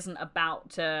Brody isn't about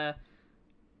to,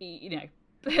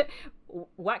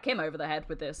 whack him over the head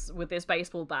with this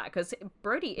baseball bat? Because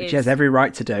Brody Which he has every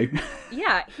right to do.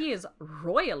 Yeah, he is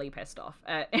royally pissed off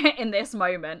in this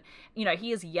moment.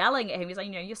 He is yelling at him. He's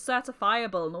like, you're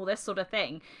certifiable and all this sort of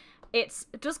thing. It's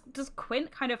does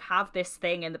Quint kind of have this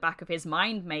thing in the back of his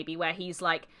mind maybe where he's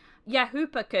like, yeah,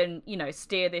 Hooper can,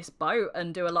 steer this boat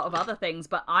and do a lot of other things,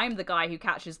 but I'm the guy who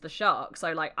catches the shark.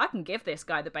 So, like, I can give this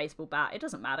guy the baseball bat. It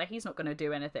doesn't matter. He's not going to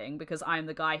do anything because I'm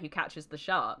the guy who catches the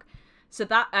shark. So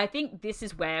that, I think this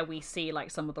is where we see,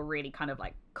 like, some of the really kind of,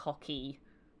 like, cocky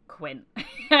Quint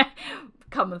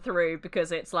coming through,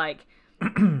 because it's like,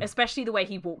 especially the way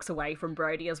he walks away from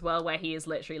Brody as well, where he is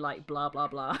literally like, blah, blah,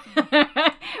 blah,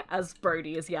 as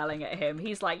Brody is yelling at him.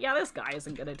 He's like, yeah, this guy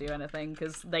isn't going to do anything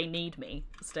because they need me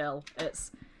still.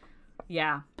 It's,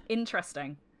 yeah,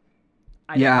 interesting.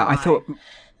 I thought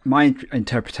my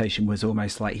interpretation was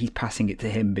almost like he's passing it to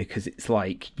him because it's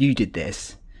like, you did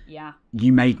this. Yeah.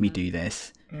 You made me do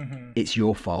this. Mm-hmm. It's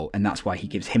your fault. And that's why he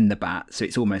gives him the bat. So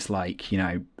it's almost like,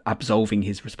 absolving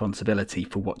his responsibility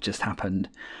for what just happened.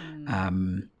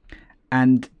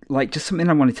 And like, just something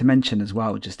I wanted to mention as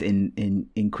well, just in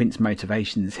Quint's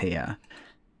motivations here,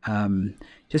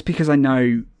 just because I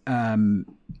know the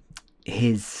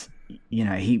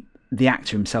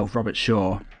actor himself, Robert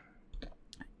Shaw,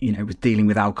 was dealing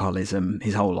with alcoholism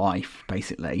his whole life,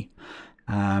 basically.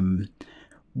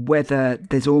 Whether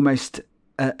there's almost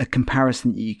a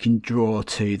comparison that you can draw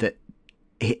to that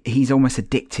he's almost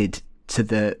addicted to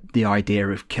the idea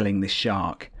of killing this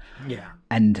shark. Yeah.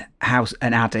 And how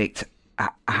an addict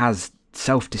has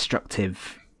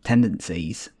self-destructive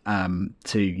tendencies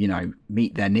to,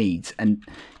 meet their needs. And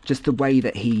just the way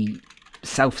that he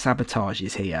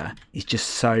self-sabotages here is just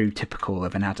so typical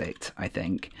of an addict, I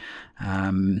think.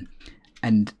 And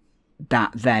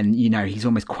that then, he's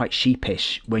almost quite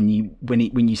sheepish when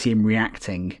you see him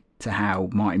reacting to how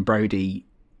Martin Brody,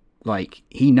 like,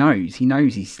 he knows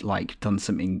he's like done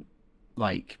something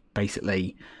like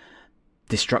basically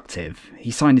destructive.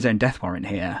 He signed his own death warrant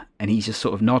here, and he's just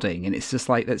sort of nodding, and it's just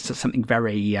like, that's just something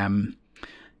very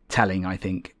telling, I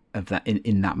think, of that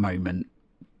in that moment.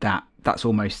 That's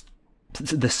almost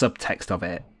the subtext of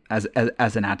it as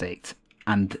an addict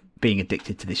and being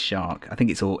addicted to this shark. I think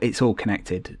it's all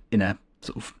connected in a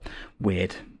sort of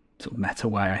weird sort of meta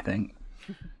way, I think.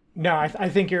 No, I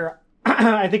think you're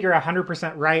I think you're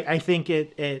 100% right. I think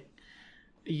it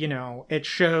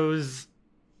shows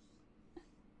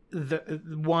the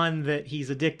one that he's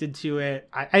addicted to it.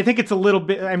 I think it's a little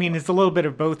bit, it's a little bit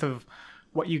of both of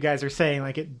what you guys are saying.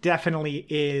 Like, it definitely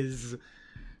is,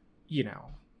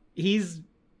 he's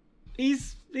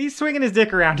swinging his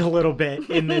dick around a little bit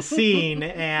in this scene,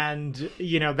 and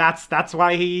that's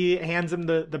why he hands him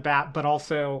the bat. But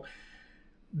also,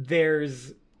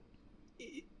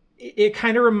 it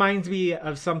kind of reminds me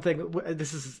of something.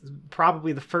 This is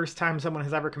probably the first time someone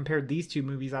has ever compared these two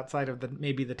movies outside of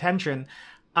maybe The Tension.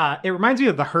 It reminds me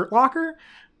of The Hurt Locker,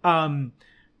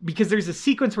 because there's a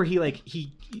sequence where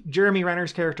Jeremy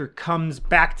Renner's character comes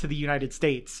back to the United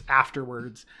States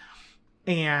afterwards.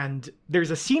 And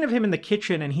there's a scene of him in the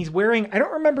kitchen, and he's wearing, I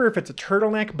don't remember if it's a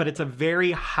turtleneck, but it's a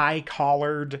very high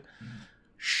collared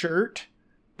shirt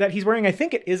that he's wearing. I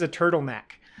think it is a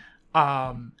turtleneck.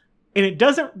 And it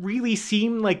doesn't really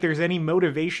seem like there's any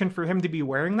motivation for him to be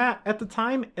wearing that at the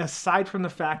time, aside from the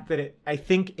fact that I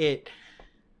think it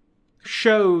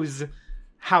shows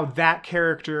how that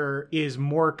character is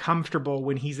more comfortable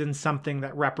when he's in something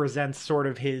that represents sort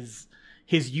of his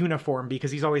uniform,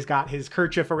 because he's always got his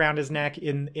kerchief around his neck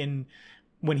in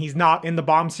when he's not in the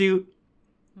bomb suit.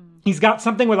 He's got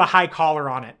something with a high collar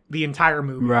on it the entire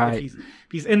movie. Right. If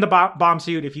he's in the bomb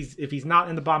suit, if he's not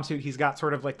in the bomb suit, he's got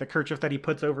sort of like the kerchief that he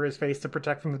puts over his face to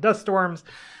protect from the dust storms,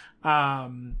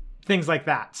 things like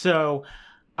that. So,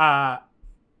 and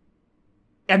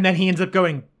then he ends up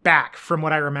going back, from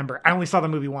what I remember. I only saw the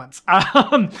movie once,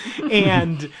 but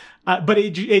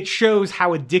it shows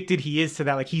how addicted he is to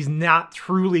that. Like, he's not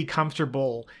truly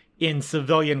comfortable in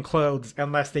civilian clothes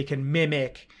unless they can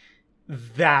mimic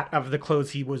that of the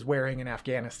clothes he was wearing in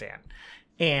Afghanistan.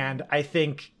 And I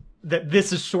think that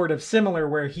this is sort of similar,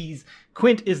 where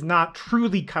Quint is not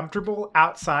truly comfortable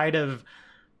outside of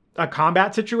a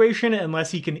combat situation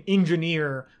unless he can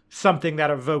engineer something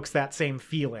that evokes that same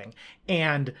feeling.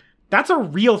 And that's a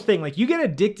real thing. Like, you get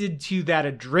addicted to that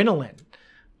adrenaline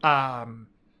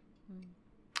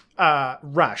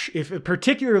rush,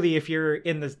 particularly if you're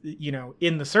in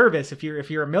the service, if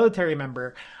you're a military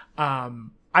member.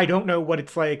 I don't know what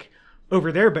it's like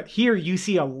over there, but here you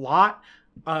see a lot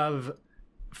of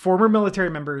former military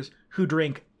members who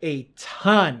drink a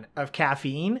ton of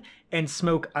caffeine and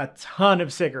smoke a ton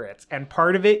of cigarettes. And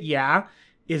part of it,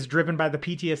 is driven by the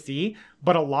PTSD,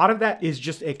 but a lot of that is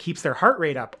just, it keeps their heart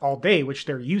rate up all day, which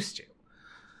they're used to.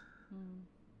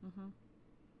 Mm-hmm.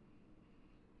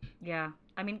 Yeah.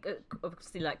 I mean,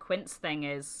 obviously, like, Quint's thing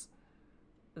is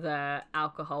the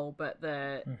alcohol, but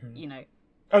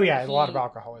Oh yeah, a lot of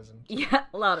alcoholism. Yeah,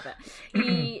 a lot of it.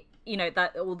 He,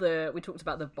 we talked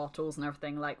about the bottles and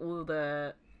everything, like all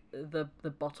the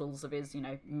bottles of his,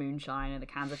 moonshine and the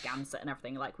cans of Gansett and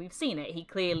everything. Like, we've seen it. He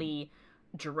clearly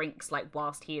drinks, like,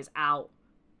 whilst he is out,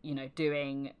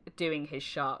 doing his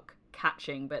shark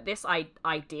catching. But this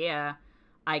idea,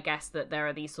 I guess, that there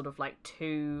are these sort of like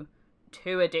two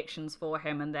addictions for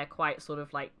him, and they're quite sort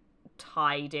of like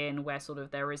tied in, where sort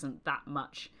of there isn't that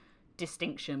much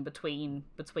distinction between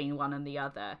one and the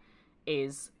other,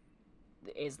 is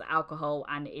the alcohol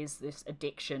and is this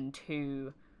addiction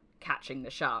to catching the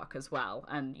shark as well,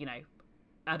 and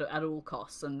at all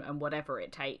costs and whatever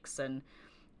it takes. And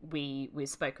we've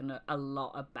spoken a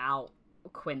lot about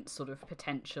Quint's sort of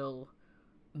potential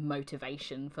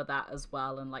motivation for that as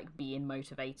well, and like being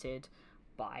motivated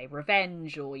by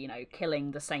revenge, or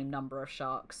killing the same number of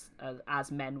sharks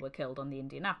as men were killed on the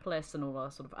Indianapolis, and all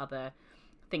the sort of other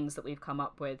things that we've come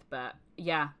up with. But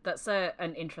yeah, that's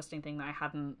an interesting thing that I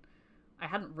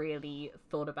hadn't really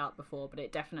thought about before, but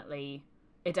it definitely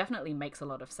makes a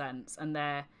lot of sense. And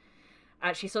there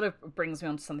actually sort of brings me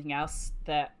on to something else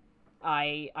that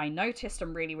I noticed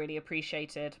and really, really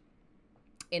appreciated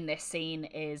in this scene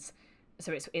is,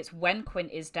 so it's when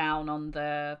Quint is down on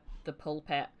the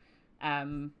pulpit,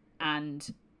 and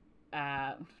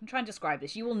I'm trying to describe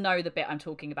this. You will know the bit I'm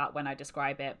talking about when I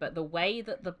describe it, but the way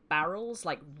that the barrels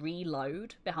like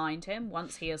reload behind him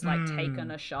once he has like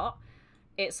taken a shot,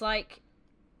 it's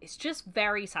just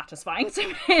very satisfying to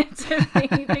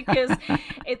me because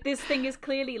this thing is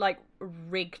clearly like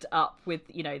rigged up with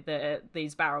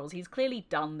these barrels. He's clearly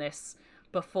done this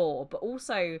before, but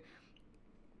also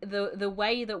the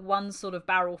way that one sort of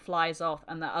barrel flies off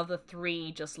and the other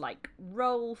three just like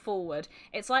roll forward,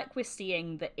 it's like we're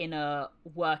seeing the inner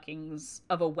workings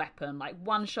of a weapon. Like,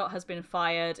 one shot has been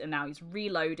fired and now he's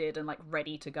reloaded and like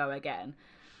ready to go again.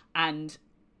 And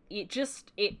it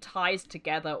ties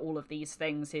together all of these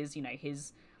things,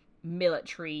 his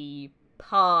military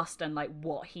past and like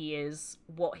what he is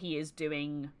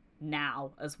doing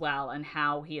now as well, and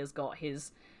how he has got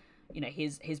his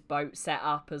boat set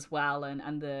up as well,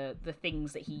 and the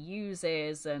things that he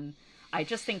uses. And I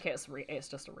just think it's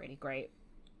just a really great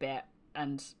bit,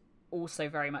 and also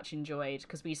very much enjoyed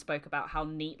because we spoke about how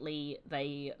neatly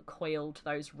they coiled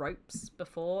those ropes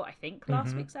before, I think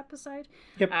last week's episode.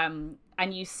 Yep. And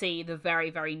you see the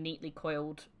very, very neatly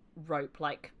coiled rope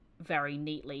like very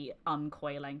neatly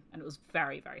uncoiling, and it was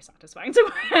very, very satisfying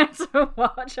to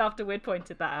watch after we'd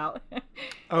pointed that out.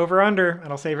 Over under,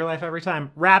 it'll save your life every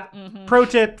time. Wrap, pro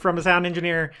tip from a sound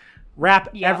engineer,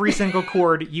 wrap every single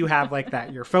cord you have like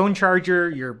that. Your phone charger,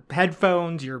 your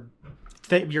headphones, your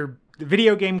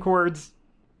video game cords.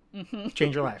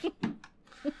 Change your life.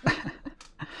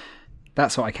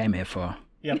 That's what I came here for.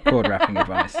 Yep. Cord wrapping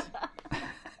advice.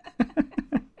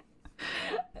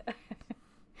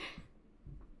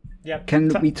 Yep. Can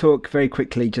we talk very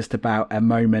quickly just about a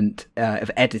moment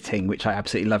of editing, which I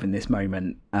absolutely love in this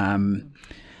moment,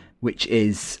 which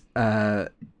is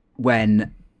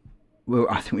when, well,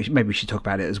 I think maybe we should talk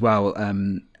about it as well,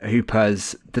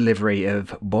 Hooper's delivery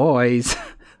of boys,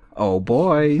 oh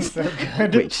boys, So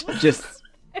good. which just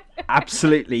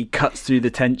absolutely cuts through the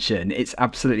tension. It's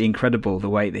absolutely incredible the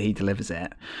way that he delivers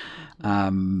it.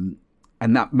 And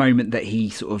that moment that he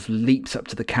sort of leaps up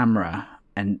to the camera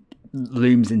and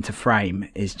looms into frame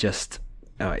is just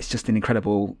it's just an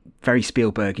incredible, very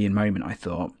Spielbergian moment, I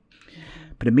thought.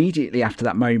 But immediately after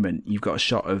that moment, you've got a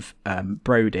shot of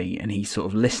Brody, and he's sort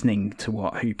of listening to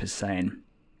what Hooper's saying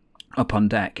up on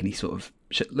deck, and he sort of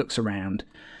looks around,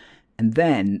 and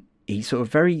then he sort of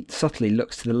very subtly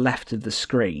looks to the left of the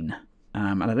screen,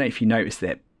 and I don't know if you noticed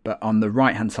it, but on the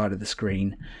right hand side of the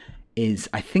screen is,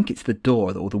 I think it's the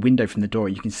door, or the window from the door.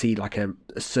 You can see like a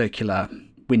circular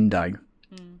window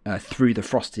through the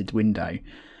frosted window,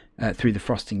 through the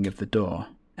frosting of the door.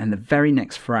 And the very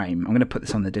next frame, I'm going to put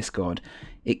this on the Discord,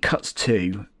 it cuts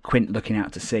to Quint looking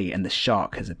out to sea, and the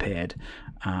shark has appeared.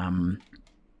 And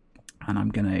I'm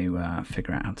going to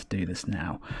figure out how to do this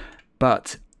now.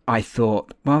 But I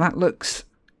thought, well, that looks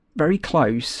very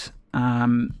close.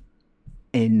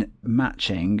 in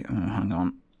matching. Oh, hang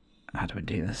on. How do I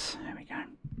do this? Here we go.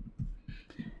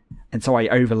 And so I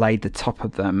overlaid the top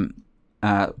of them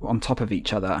on top of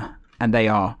each other, and they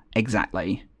are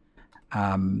exactly.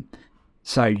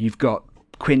 So you've got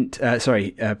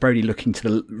Brody looking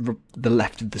to the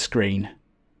left of the screen,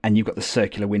 and you've got the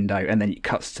circular window, and then it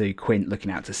cuts to Quint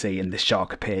looking out to sea, and the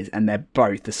shark appears, and they're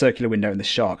both, the circular window and the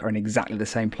shark, are in exactly the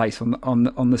same place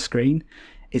on the screen.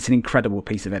 It's an incredible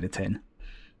piece of editing.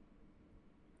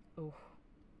 Ooh.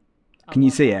 Can you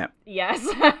see it? Yes.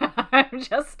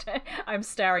 I'm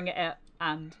staring at it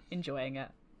and enjoying it.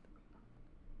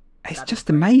 It's just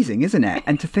amazing, isn't it?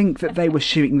 And to think that they were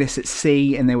shooting this at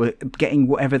sea and they were getting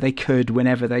whatever they could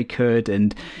whenever they could.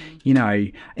 And, you know,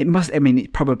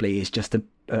 it probably is just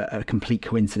a complete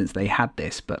coincidence they had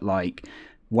this, but like,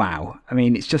 wow. I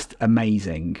mean, it's just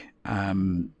amazing.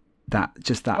 That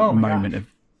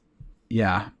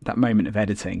moment of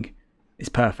editing is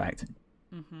perfect.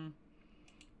 Mm-hmm.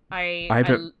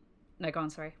 No, go on,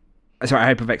 sorry. Sorry, I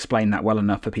hope I've explained that well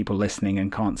enough for people listening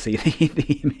and can't see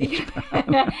the image.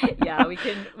 Yeah,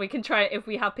 we can try. If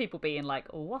we have people being like,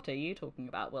 oh, "What are you talking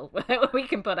about?" Well, we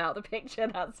can put out the picture.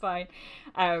 That's fine.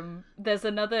 There's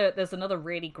another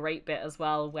really great bit as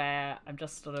well where I'm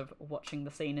just sort of watching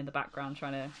the scene in the background,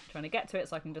 trying to get to it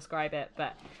so I can describe it.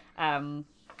 But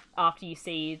after you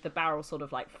see the barrel sort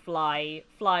of like fly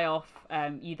off,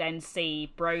 you then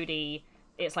see Brody.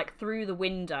 It's like through the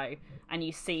window, and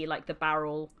you see like the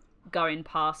barrel going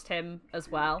past him as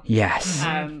well. Yes.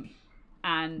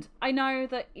 And I know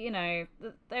that, you know,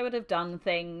 they would have done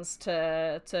things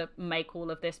to make all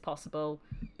of this possible,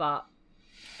 but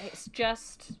it's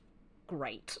just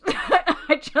great.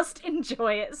 I just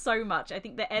enjoy it so much. I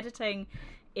think the editing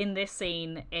in this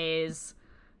scene is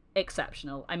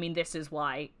exceptional. I mean, this is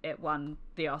why it won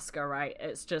the Oscar, right?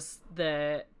 It's just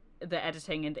the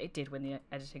editing, and it did win the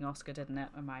editing Oscar, didn't it?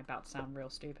 Am I about to sound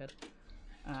real stupid?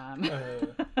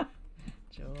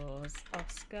 Jaws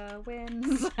Oscar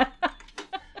wins.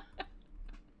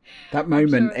 That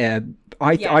moment, sure.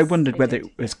 I wondered whether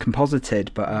it was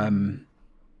composited, but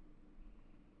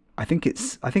I think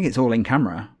it's all in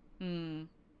camera.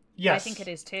 Yes, I think it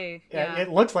is too. Yeah, it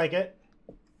looks like it.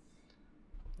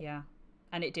 Yeah,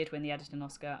 and it did win the editing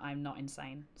Oscar. I'm not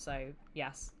insane, so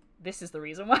yes, this is the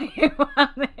reason why it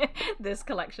won this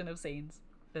collection of scenes.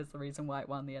 Is the reason why it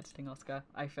won the editing Oscar.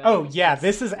 I feel. Oh yeah,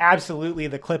 this is absolutely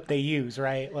the clip they use,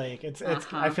 right? Like it's.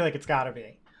 I feel like it's got to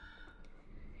be.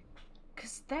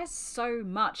 Because there's so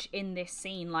much in this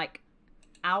scene, like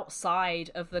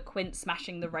outside of the Quint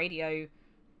smashing the radio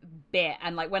bit,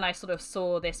 and like when I sort of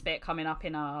saw this bit coming up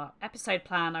in our episode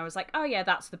plan, I was like, oh yeah,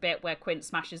 that's the bit where Quint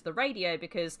smashes the radio,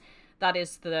 because that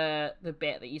is the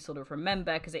bit that you sort of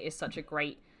remember because it is such a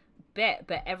great bit.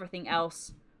 But everything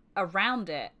else around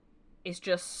it is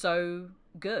just so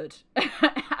good.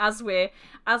 as we're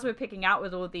picking out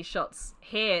with all these shots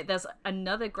here, there's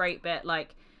another great bit,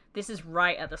 like this is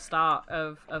right at the start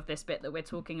of this bit that we're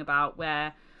talking about,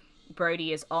 where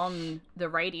Brody is on the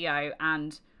radio,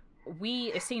 and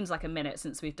it seems like a minute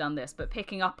since we've done this, but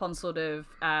picking up on sort of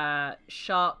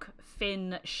shark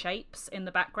fin shapes in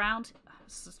the background.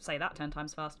 Say that 10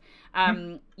 times fast.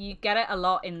 You get it a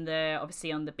lot in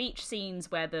obviously on the beach scenes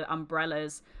where the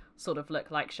umbrellas sort of look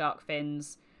like shark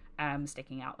fins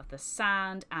sticking out of the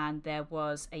sand. And there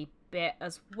was a bit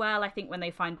as well, I think, when they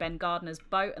find Ben Gardner's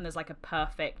boat, and there's like a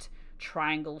perfect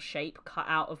triangle shape cut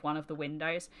out of one of the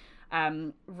windows.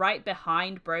 Right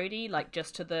behind Brody, like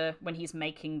just to when he's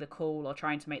making the call or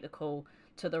trying to make the call,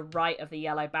 to the right of the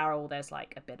yellow barrel, there's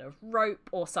like a bit of rope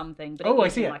or something, but I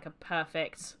see it. Like a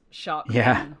perfect shark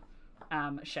fin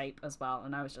shape as well.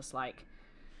 And I was just like,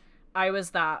 I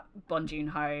was that Bong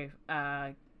Joon-ho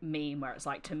meme where it's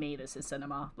like, to me this is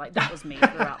cinema. Like that was me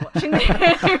throughout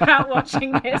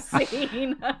watching this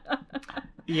scene.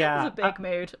 Yeah, it was a big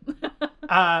mood.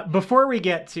 Before we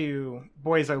get to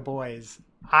Boys Oh Boys,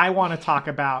 I want to talk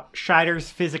about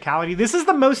Scheider's physicality. This is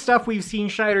the most stuff we've seen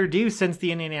Scheider do since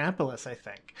the Indianapolis, I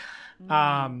think.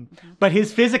 But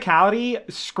his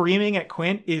physicality, screaming at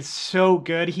Quint, is so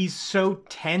good. He's so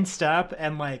tensed up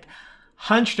and like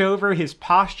hunched over. His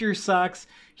posture sucks.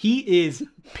 He is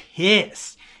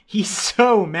pissed. He's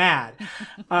so mad.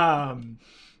 And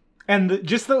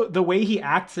just the way he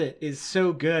acts it is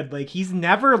so good. Like, he's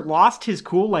never lost his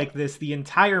cool like this the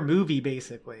entire movie,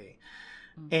 basically.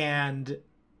 And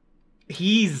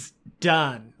he's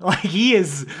done. Like, he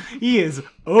is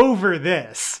over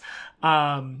this.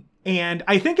 And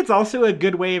I think it's also a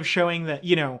good way of showing that,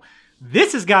 you know,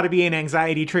 this has got to be an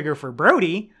anxiety trigger for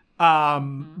Brody,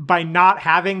 by not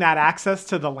having that access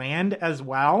to the land as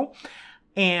well.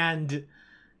 And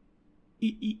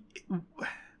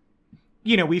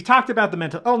we've talked about the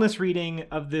mental illness reading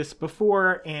of this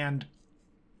before, and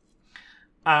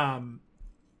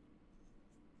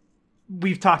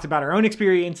we've talked about our own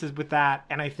experiences with that.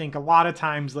 And I think a lot of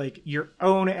times, like, your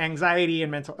own anxiety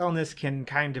and mental illness can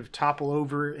kind of topple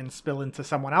over and spill into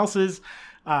someone else's.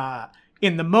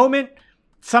 In the moment,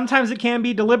 sometimes it can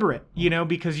be deliberate,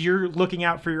 because you're looking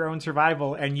out for your own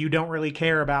survival and you don't really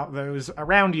care about those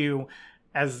around you,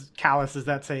 as callous as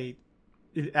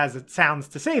as it sounds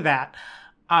to say that.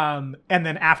 And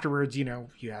then afterwards, you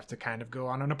have to kind of go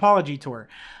on an apology tour.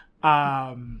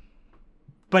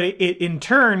 But it in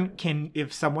turn can,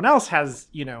 if someone else has,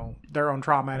 their own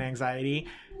trauma and anxiety,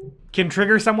 can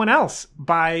trigger someone else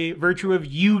by virtue of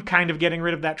you kind of getting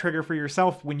rid of that trigger for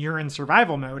yourself when you're in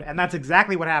survival mode. And that's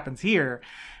exactly what happens here.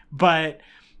 But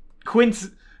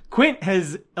Quint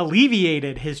has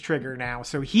alleviated his trigger now.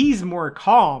 So he's more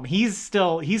calm. He's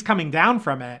coming down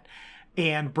from it.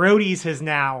 And Brody's has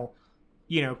now,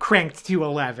 cranked to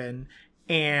 11.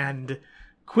 And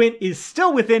Quint is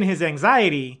still within his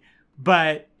anxiety,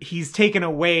 but he's taken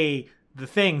away the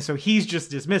thing. So he's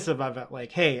just dismissive of it.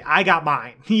 Like, hey, I got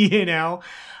mine,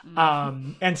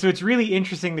 and so it's really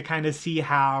interesting to kind of see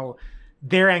how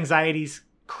their anxieties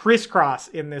crisscross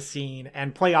in this scene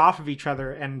and play off of each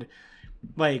other. And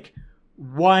like,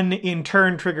 one in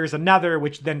turn triggers another,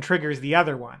 which then triggers the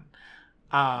other one.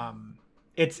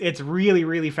 It's really,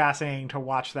 really fascinating to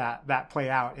watch that play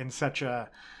out in such a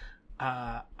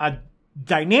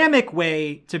dynamic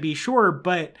way, to be sure.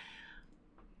 But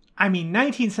I mean,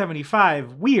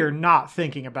 1975, we are not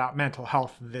thinking about mental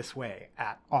health this way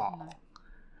at all.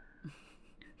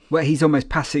 Well, he's almost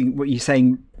passing what you're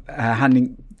saying,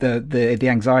 handing the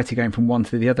anxiety going from one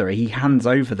to the other. He hands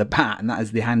over the bat, and that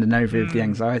is the handing over of the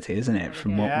anxiety, isn't it?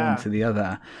 From one to the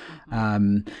other.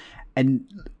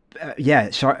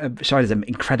 Scheider's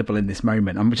incredible in this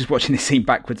moment. I'm just watching this scene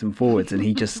backwards and forwards, and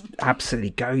he just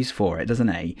absolutely goes for it,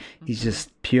 doesn't he? He's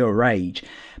just pure rage.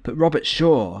 But Robert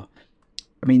Shaw,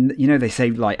 I mean, they say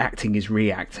like acting is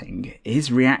reacting.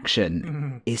 His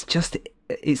reaction is just,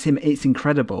 it's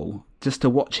incredible just to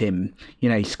watch him.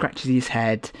 He scratches his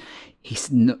head,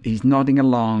 he's nodding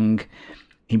along,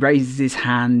 he raises his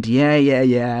hand,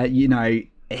 yeah.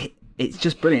 It's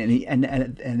just brilliant, and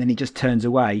then he just turns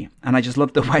away. And I just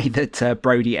love the way that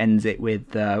Brody ends it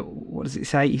with, what does it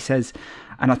say? He says,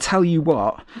 "And I'll tell you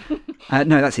what,"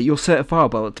 no, that's it, "you're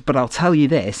certifiable, but I'll tell you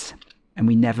this." And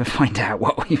we never find out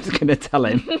what he was going to tell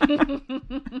him.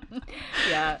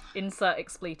 Yeah, insert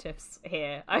expletives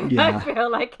here. I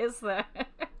feel like it's there.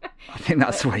 I think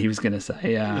that's what he was going to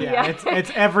say, yeah.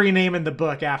 It's every name in the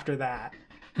book after that.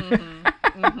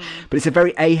 But it's a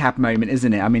very Ahab moment,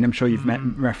 isn't it? I mean, I'm sure you've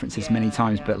referenced this many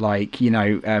times, but like,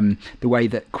 the way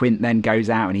that Quint then goes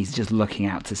out and he's just looking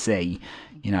out to sea,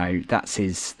 that's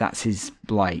his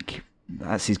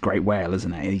great whale,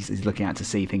 isn't it? He's looking out to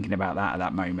sea, thinking about that at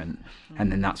that moment. And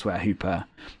then that's where Hooper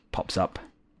pops up.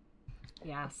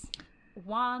 Yes.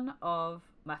 One of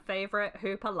my favourite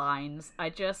Hooper lines. I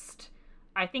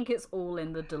think it's all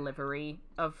in the delivery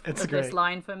of this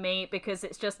line for me, because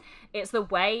it's the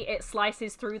way it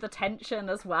slices through the tension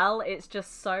as well. It's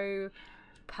just so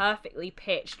perfectly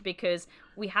pitched, because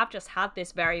we have just had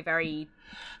this very, very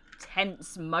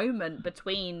tense moment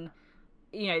between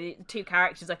the two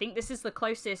characters. I think this is the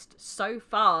closest so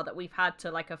far that we've had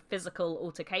to like a physical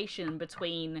altercation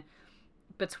between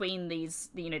these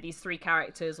these three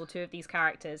characters, or two of these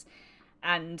characters.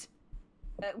 And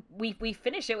we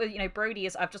finish it with Brody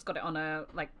is, I've just got it on a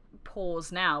like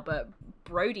pause now, but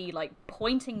Brody like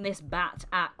pointing this bat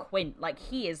at Quint, like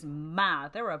he is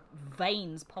mad. There are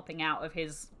veins popping out of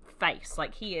his face,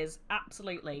 like he is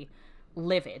absolutely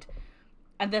livid.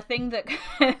 And the thing that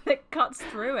that cuts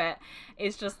through it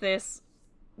is just this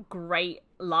great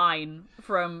line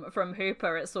from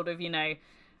Hooper. It's sort of, I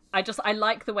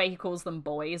like the way he calls them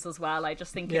boys as well. I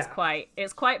just think it's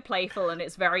quite playful, and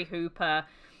it's very Hooper.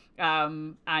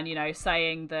 And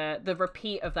saying the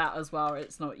repeat of that as well.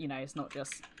 It's not it's not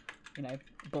just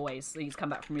boys. He's come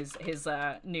back from his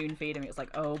noon feed, and it's like,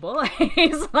 oh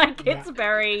boys. Like it's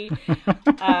very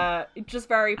just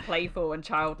very playful and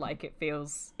childlike. It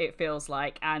feels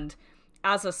like. And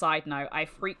as a side note, I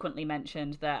frequently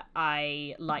mentioned that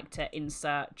I like to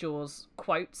insert Jaws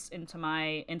quotes into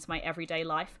my everyday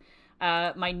life.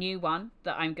 My new one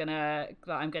that I'm gonna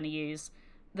use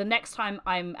the next time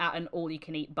I'm at an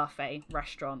all-you-can-eat buffet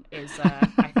restaurant is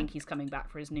I think he's coming back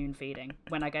for his noon feeding.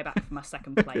 When I go back for my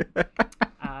second plate,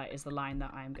 is the line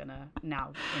that I'm gonna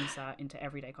now insert into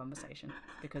everyday conversation,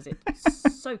 because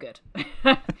it's so good.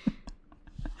 It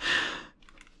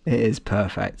is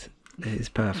perfect. It is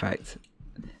perfect.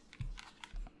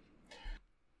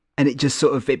 and it just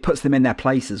sort of, it puts them in their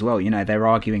place as well. You know, they're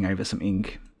arguing over something.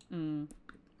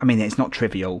 I mean, it's not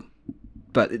trivial,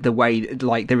 but the way,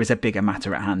 like, there is a bigger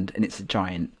matter at hand, and it's a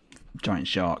giant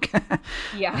shark.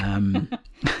 Yeah.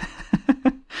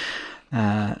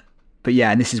 But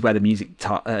yeah, and this is where the music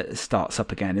starts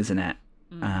up again, isn't it?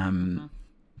 And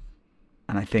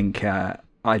I think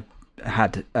I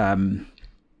had the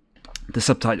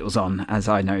subtitles on, as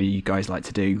I know you guys like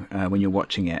to do when you're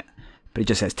watching it, but it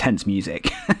just says tense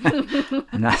music.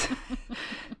 And that's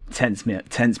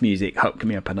tense music, hook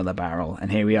me up another barrel. And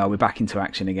here we are, we're back into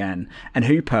action again. And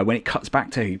Hooper, when it cuts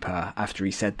back to Hooper after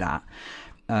he said that,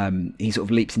 he sort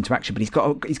of leaps into action, but he's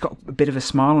got a bit of a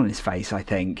smile on his face. I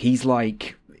think he's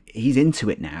into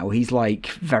it now. He's like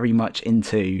very much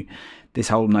into this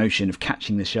whole notion of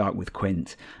catching the shark with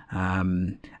Quint.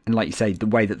 And like you say, the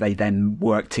way that they then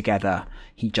work together,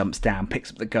 he jumps down,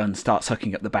 picks up the gun, starts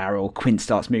hooking up the barrel, Quint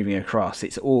starts moving across.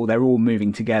 They're all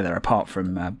moving together, apart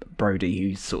from Brody,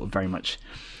 who's sort of very much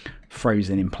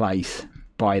frozen in place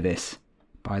by this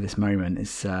moment.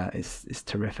 It's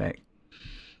terrific.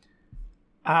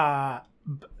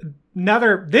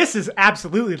 This is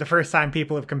absolutely the first time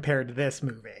people have compared this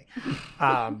movie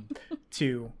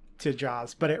to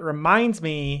Jaws, but it reminds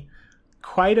me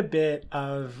quite a bit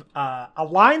of a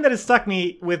line that has stuck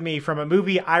with me from a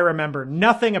movie I remember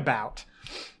nothing about.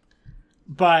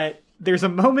 But there's a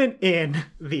moment in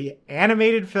the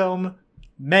animated film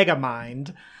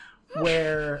Megamind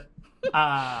where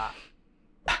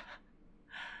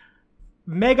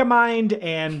Megamind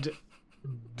and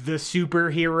the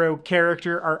superhero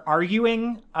character are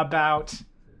arguing about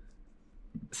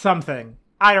something.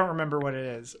 I don't remember what it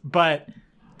is, but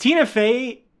Tina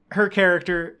Fey, her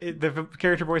character, the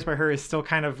character voiced by her, is still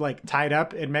kind of like tied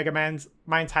up in Megamind's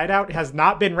hideout. It has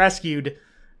not been rescued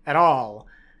at all.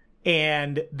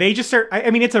 And they just start,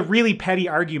 I mean, it's a really petty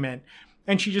argument.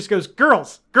 And she just goes,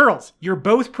 girls, you're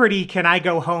both pretty. Can I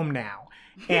go home now?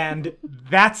 And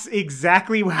that's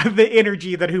exactly the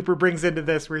energy that Hooper brings into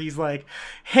this, where he's like,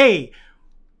 hey,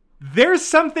 there's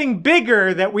something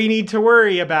bigger that we need to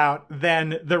worry about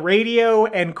than the radio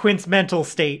and Quint's mental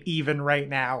state even right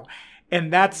now.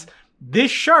 And that's this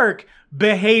shark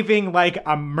behaving like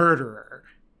a murderer.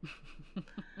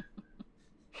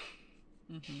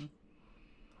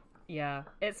 Yeah,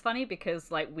 it's funny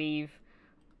because like we've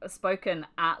spoken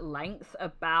at length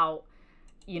about,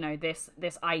 you know, this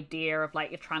idea of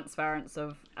like a transference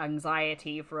of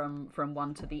anxiety from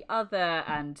one to the other,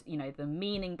 and you know the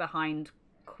meaning behind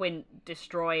Quint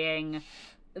destroying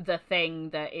the thing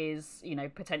that is, you know,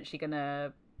 potentially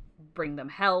gonna bring them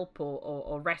help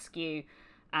or rescue,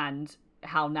 and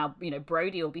how now, you know,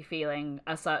 Brody will be feeling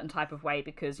a certain type of way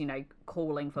because, you know,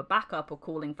 calling for backup or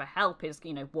calling for help is,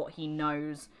 you know, what he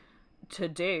knows to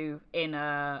do in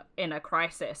a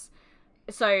crisis.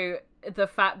 So the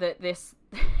fact that this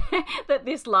that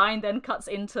this line then cuts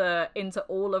into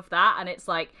all of that, and it's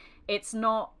like it's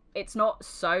not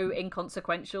so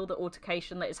inconsequential, the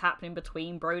altercation that is happening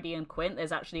between Brody and Quint.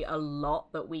 There's actually a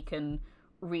lot that we can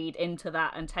read into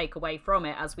that and take away from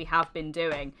it, as we have been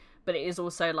doing. But it is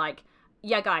also like,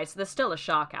 yeah, guys, there's still a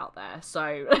shark out there,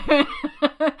 so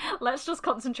let's just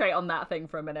concentrate on that thing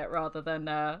for a minute rather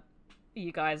than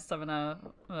you guys having a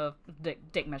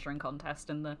dick measuring contest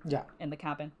in the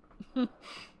cabin.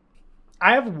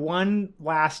 I have one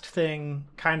last thing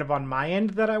kind of on my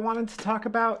end that I wanted to talk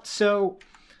about. So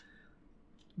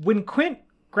when Quint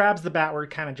grabs the bat, we're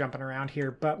kind of jumping around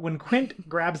here, but when Quint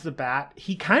grabs the bat,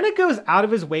 he kind of goes out of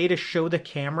his way to show the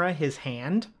camera his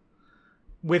hand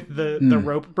with the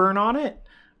rope burn on it.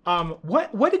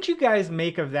 What did you guys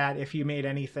make of that, if you made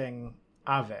anything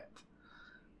of it?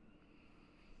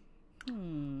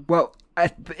 Well,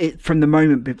 from the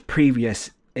moment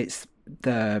previous, he'd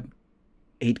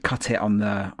cut it on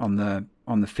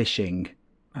the fishing,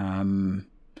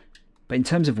 but in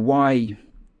terms of why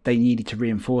they needed to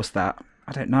reinforce that,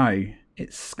 I don't know.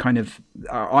 It's kind of,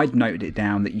 I'd noted it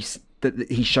down that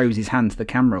he shows his hand to the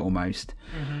camera almost.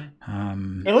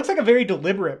 Mm-hmm. It looks like a very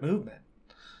deliberate movement.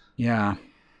 Yeah.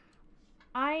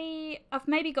 I've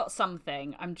maybe got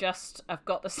something. I've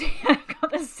got the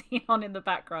scene on in the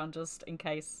background just in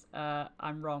case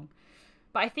I'm wrong.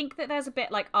 But I think that there's a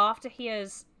bit like after he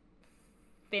has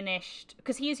finished,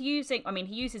 because he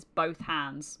uses both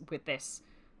hands with this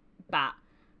bat.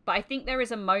 But I think there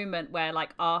is a moment where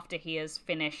like after he has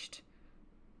finished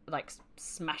like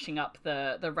smashing up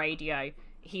the radio,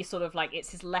 he sort of like, it's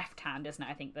his left hand, isn't it?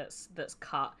 I think that's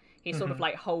cut. He sort of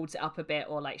like holds it up a bit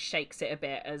or like shakes it a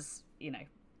bit, as, you know,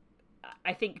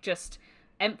 I think just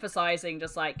emphasizing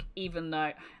just like, even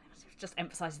though just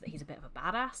emphasizes that he's a bit of a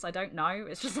badass. I don't know.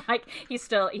 It's just like he's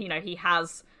still, you know, he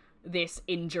has this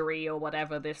injury or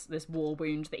whatever, this war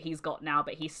wound that he's got now,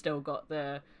 but he's still got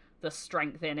the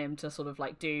strength in him to sort of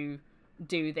like do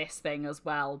this thing as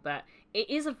well. But it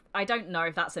is I don't know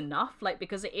if that's enough, like,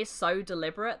 because it is so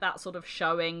deliberate, that sort of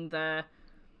showing the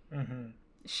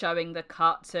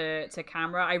cut to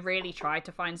camera. I really tried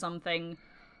to find something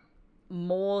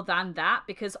more than that,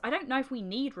 because I don't know if we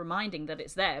need reminding that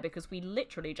it's there, because we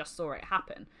literally just saw it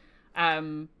happen.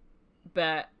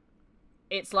 But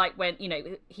it's like when, you know,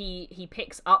 he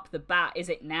picks up the bat, is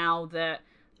it now that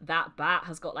bat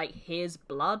has got like his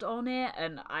blood on it?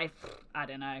 And I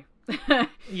don't know.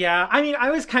 Yeah, I mean,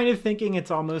 I was kind of thinking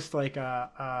it's almost like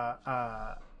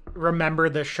a remember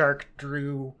the shark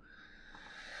drew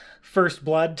first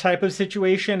blood type of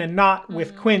situation, and not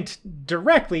with Quint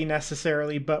directly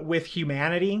necessarily, but with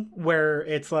humanity, where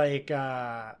it's like,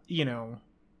 you know,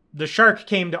 the shark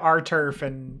came to our turf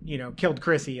and, you know, killed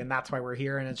Chrissy, and that's why we're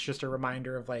here. And it's just a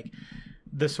reminder of like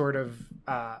the sort of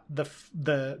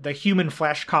the human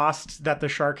flesh costs that the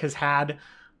shark has had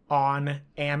on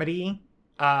Amity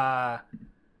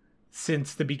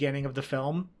since the beginning of the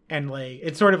film. And like,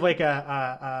 it's sort of like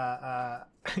a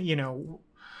you know,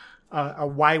 a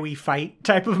why we fight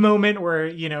type of moment, where,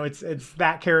 you know, it's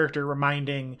that character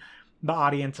reminding the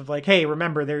audience of like, hey,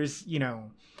 remember, there's, you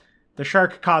know, the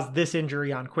shark caused this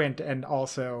injury on Quint, and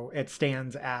also it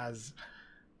stands as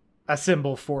a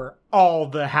symbol for all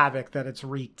the havoc that it's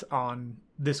wreaked on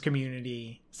this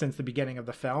community since the beginning of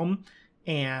the film.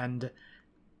 And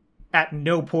at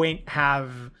no point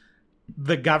have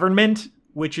the government,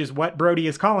 which is what Brody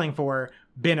is calling for,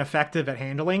 been effective at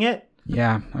handling it.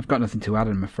 Yeah, I've got nothing to add,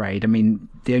 I'm afraid. I mean,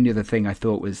 the only other thing I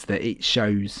thought was that it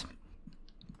shows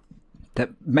that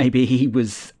maybe he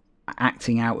was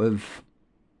acting out of,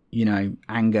 you know,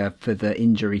 anger for the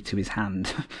injury to his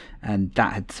hand, and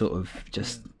that had sort of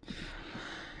just,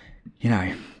 you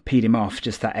know, peed him off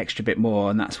just that extra bit more,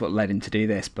 and that's what led him to do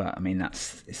this. But I mean,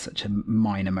 it's such a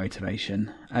minor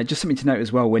motivation. Just something to note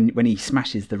as well, when he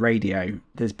smashes the radio,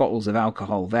 there's bottles of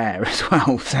alcohol there as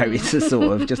well, so it's a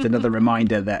sort of just another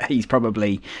reminder that he's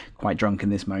probably quite drunk in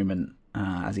this moment,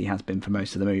 as he has been for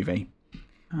most of the movie.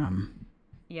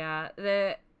 Yeah,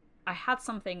 I had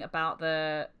something about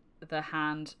the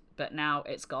hand, but now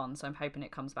it's gone, so I'm hoping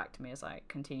it comes back to me as I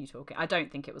continue talking. I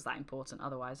don't think it was that important,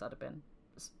 otherwise I'd have been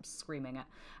screaming it.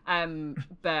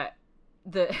 But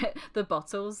the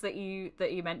bottles that you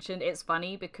mentioned, it's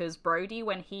funny because Brody,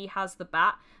 when he has the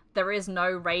bat, there is no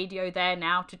radio there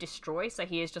now to destroy, so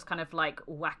he is just kind of like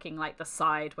whacking like the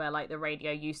side where like the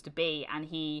radio used to be, and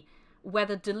he,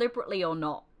 whether deliberately or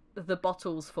not, the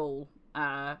bottles fall.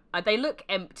 They look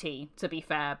empty, to be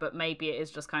fair, but maybe it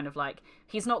is just kind of like,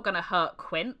 he's not going to hurt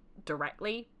Quint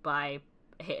directly by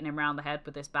hitting him around the head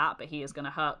with this bat, but he is going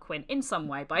to hurt Quint in some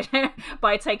way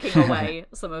by taking away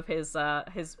some of his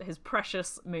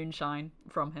precious moonshine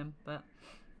from him. But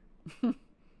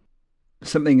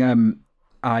something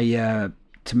to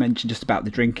mention just about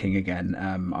the drinking again.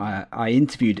 I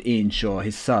interviewed Ian Shaw,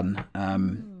 his son,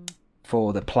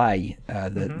 for the play,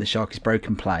 the Shark is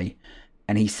Broken play.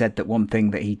 And he said that one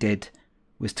thing that he did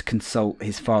was to consult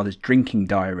his father's drinking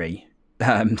diary.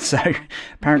 So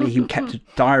apparently he kept a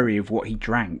diary of what he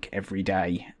drank every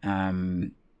day.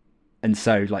 And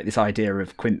so like this idea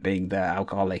of Quint being the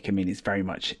alcoholic, I mean, it's very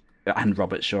much, and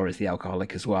Robert Shaw is the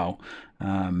alcoholic as well.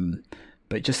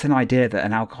 But just an idea that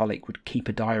an alcoholic would keep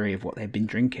a diary of what they've been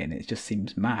drinking, it just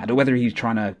seems mad. Or whether he's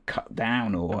trying to cut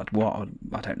down or what,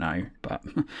 I don't know. But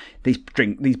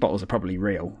these bottles are probably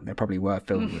real. They probably were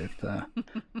filled with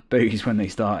booze when they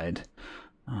started.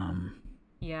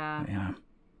 Yeah.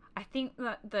 I think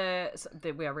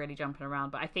that we are really jumping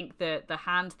around, but I think the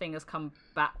hand thing has come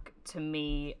back to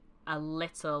me a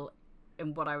little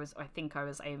in what I think I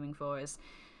was aiming for, is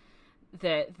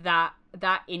that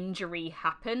injury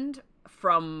happened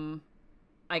from,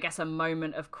 I guess, a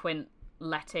moment of Quint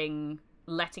letting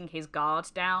his guard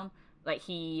down. Like,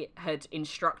 he had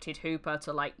instructed Hooper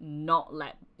to like not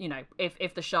let, you know,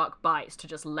 if the shark bites, to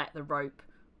just let the rope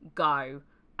go,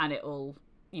 and it'll,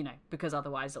 you know, because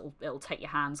otherwise it'll take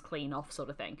your hands clean off, sort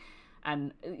of thing.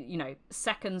 And, you know,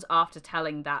 seconds after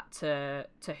telling that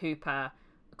to Hooper,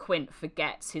 Quint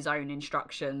forgets his own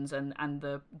instructions, and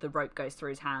the rope goes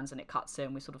through his hands and it cuts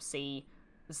him. We sort of see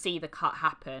the cut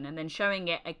happen, and then showing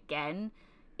it again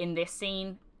in this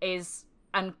scene is,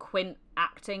 and Quint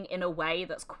acting in a way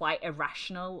that's quite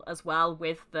irrational as well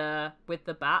with the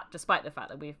bat, despite the fact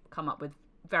that we've come up with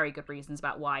very good reasons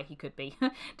about why he could be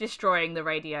destroying the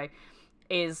radio,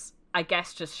 is, I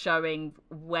guess, just showing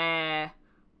where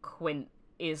Quint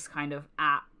is kind of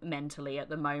at mentally at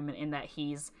the moment, in that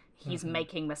he's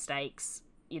making mistakes,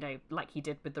 you know, like he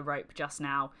did with the rope just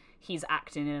now. he's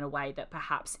acting in a way that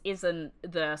perhaps isn't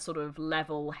the sort of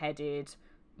level-headed,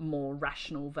 more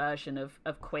rational version of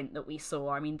Quint that we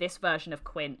saw. I mean, this version of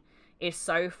Quint is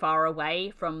so far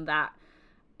away from that,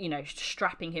 you know,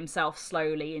 strapping himself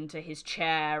slowly into his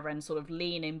chair and sort of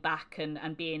leaning back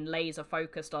and being laser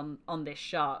focused on this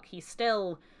shark. He's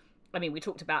still, I mean, we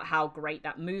talked about how great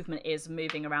that movement is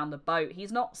moving around the boat.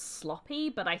 He's not sloppy,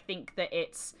 but I think that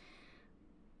it's,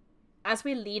 as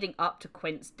we're leading up to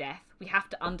Quint's death, we have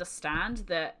to understand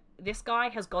that this guy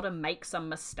has got to make some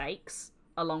mistakes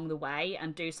along the way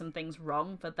and do some things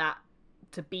wrong for that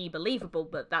to be believable,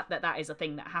 but that is a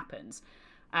thing that happens.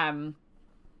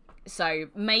 So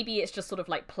maybe it's just sort of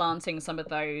like planting some of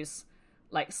those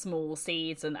like small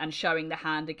seeds and showing the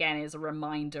hand again is a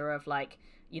reminder of like,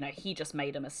 you know, he just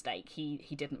made a mistake.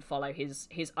 He didn't follow his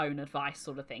own advice,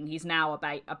 sort of thing. He's now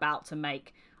about to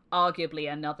make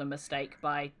arguably another mistake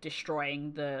by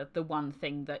destroying the one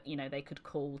thing that, you know, they could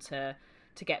call to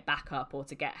get backup or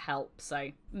to get help. So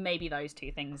maybe those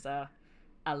two things are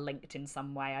linked in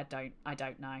some way. I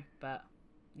don't know, but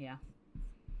yeah.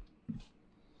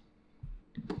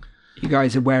 You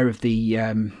guys aware of the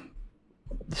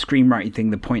screenwriting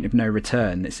thing, the point of no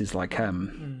return? This is like a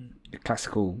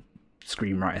classical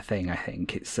screenwriter thing. I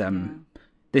think it's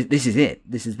this is it.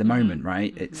 This is the moment,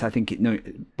 right? It's, I think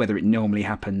whether it normally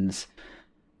happens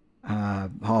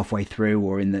halfway through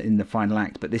or in the final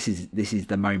act, but this is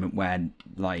the moment where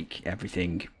like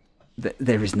everything,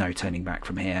 there is no turning back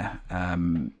from here.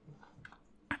 And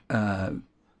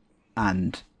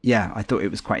yeah, I thought it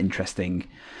was quite interesting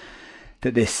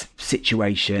that this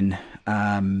situation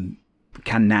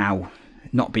can now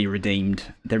not be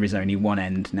redeemed. There is only one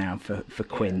end now for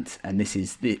Quint, and this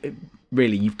is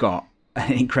really, you've got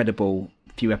an incredible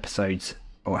few episodes,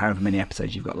 or however many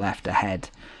episodes you've got left ahead,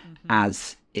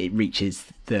 as it reaches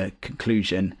the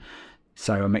conclusion.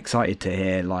 So I'm excited to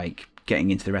hear like getting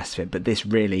into the rest of it, but this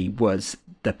really was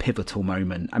the pivotal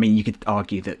moment. I mean, you could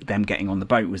argue that them getting on the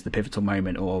boat was the pivotal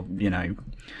moment, or, you know,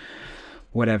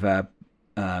 whatever,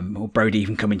 or Brody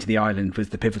even coming to the island was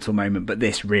the pivotal moment, but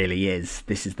this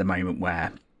is the moment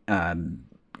where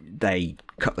they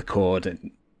cut the cord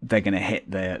and they're going to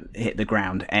hit the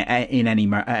ground at any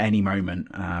moment.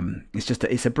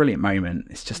 It's a brilliant moment.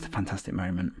 It's just a fantastic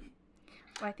moment.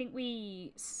 Well, I think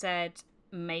we said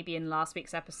maybe in last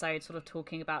week's episode, sort of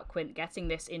talking about Quint getting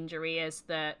this injury, is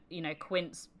that, you know,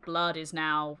 Quint's blood is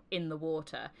now in the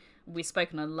water. We've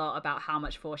spoken a lot about how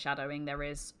much foreshadowing there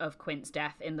is of Quint's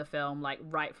death in the film, like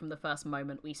right from the first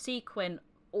moment we see Quint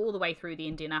all the way through the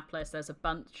Indianapolis. There's a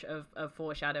bunch of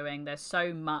foreshadowing. There's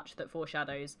so much that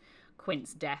foreshadows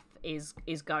Quint's death is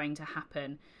going to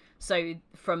happen. So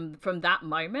from that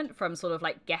moment, from sort of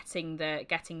like getting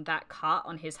that cut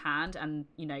on his hand, and,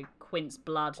 you know, Quint's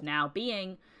blood now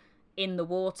being in the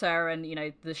water, and, you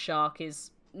know, the shark is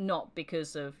not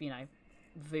because of, you know,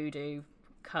 voodoo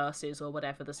curses or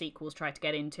whatever the sequels try to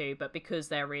get into, but because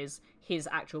there is his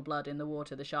actual blood in the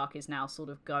water, the shark is now sort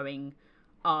of going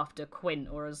after Quint,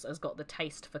 or has got the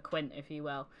taste for Quint, if you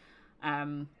will.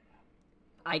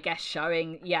 I guess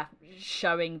showing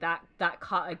that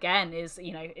cut again is,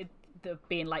 you know,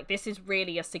 being like, this is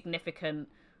really a significant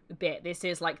bit. This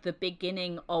is like the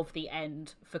beginning of the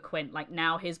end for Quint. Like,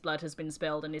 now his blood has been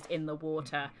spilled and is in the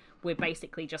water. We're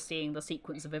basically just seeing the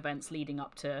sequence of events leading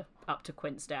up to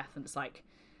Quint's death, and it's like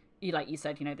you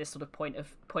said, you know, this sort of point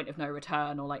of no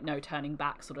return, or like no turning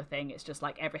back sort of thing. It's just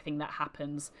like everything that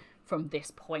happens from this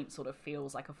point sort of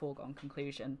feels like a foregone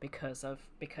conclusion because of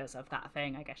that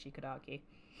thing, I guess you could argue.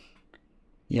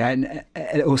 Yeah,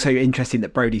 and also interesting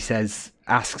that Brody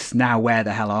asks, now where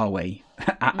the hell are we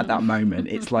at that moment?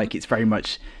 It's like, it's very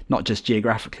much not just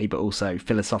geographically, but also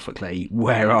philosophically,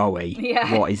 where are we?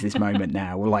 Yeah. What is this moment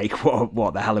now? Like,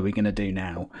 what the hell are we going to do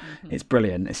now? Mm-hmm. It's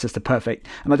brilliant. It's just a perfect,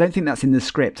 and I don't think that's in the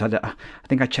script. I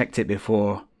think I checked it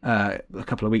before a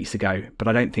couple of weeks ago, but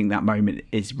I don't think that moment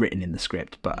is written in the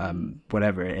script. But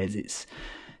whatever it is,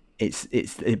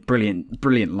 it's a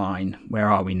brilliant line. Where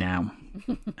are we now?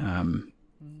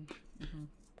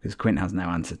 Because Quint has no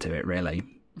answer to it, really.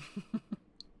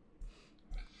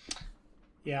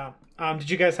 Yeah. Did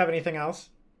you guys have anything else?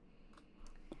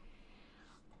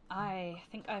 I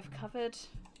think I've covered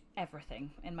everything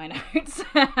in my notes,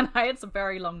 and I had some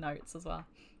very long notes as well.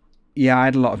 Yeah, I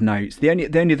had a lot of notes. The only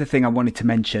other thing I wanted to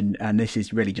mention, and this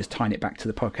is really just tying it back to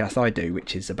the podcast I do,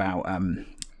 which is about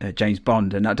James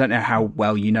Bond, and I don't know how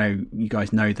well you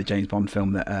guys know the James Bond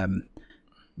film that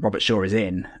Robert Shaw is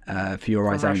in, For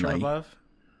Your Eyes Only. Russia with Love?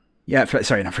 Yeah,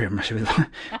 not From Russia with Love.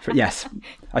 Yes,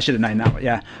 I should have known that.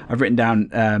 Yeah, I've written down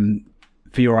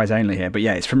For Your Eyes Only here, but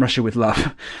yeah, it's From Russia with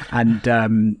Love.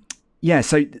 And yeah,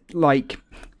 so like,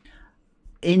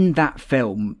 in that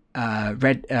film,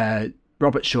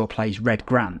 Robert Shaw plays Red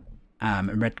Grant,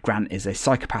 and Red Grant is a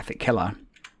psychopathic killer,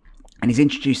 and he's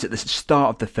introduced at the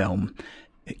start of the film,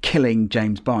 killing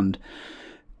James Bond,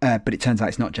 but it turns out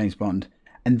it's not James Bond,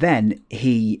 and then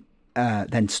he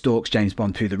then stalks James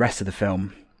Bond through the rest of the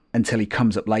film until he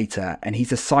comes up later, and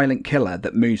he's a silent killer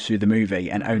that moves through the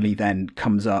movie and only then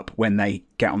comes up when they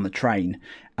get on the train.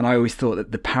 And I always thought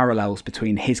that the parallels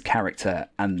between his character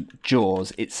and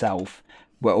Jaws itself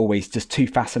were always just too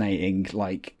fascinating,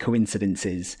 like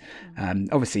coincidences.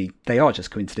 Obviously, they are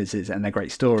just coincidences and they're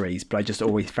great stories, but I just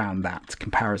always found that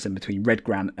comparison between Red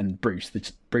Grant and Bruce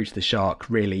the Shark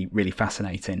really, really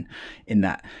fascinating, in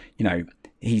that, you know,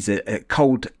 he's a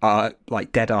cold,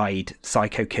 like dead-eyed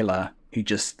psycho killer who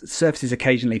just surfaces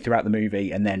occasionally throughout the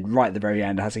movie, and then right at the very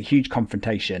end has a huge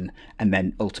confrontation and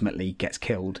then ultimately gets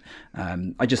killed.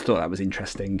 I just thought that was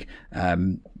interesting.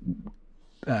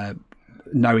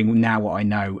 Knowing now what I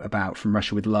know about From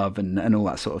Russia with Love and all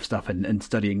that sort of stuff, and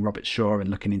studying Robert Shaw and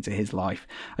looking into his life,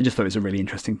 I just thought it was a really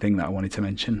interesting thing that I wanted to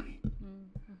mention.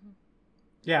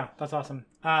 Yeah, that's awesome.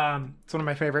 It's one of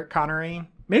my favorite Connery,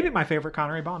 maybe my favorite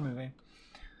Connery Bond movie.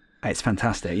 It's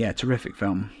fantastic. Yeah, terrific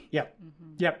film. Yep.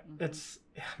 It's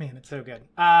so good.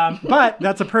 But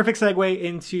that's a perfect segue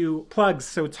into plugs.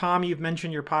 So Tom, you've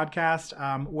mentioned your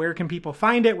podcast. Where can people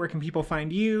find it? Where can people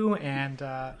find you? And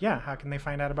how can they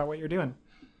find out about what you're doing?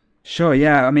 Sure,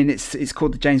 yeah. I mean, it's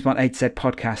called the James Bond A to Z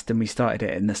podcast, and we started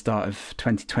it in the start of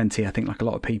 2020, I think, like a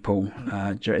lot of people.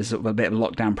 It's sort of a bit of a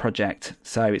lockdown project.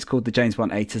 So it's called the James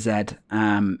Bond A to Z.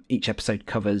 Each episode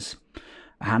covers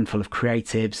a handful of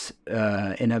creatives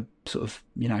in a sort of,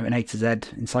 you know, an A to Z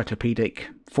encyclopedic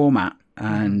format.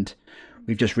 And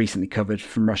we've just recently covered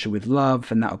From Russia with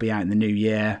Love, and that'll be out in the new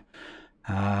year.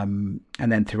 And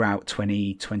then throughout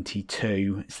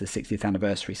 2022, it's the 60th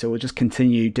anniversary. So we'll just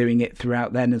continue doing it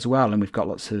throughout then as well. And we've got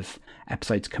lots of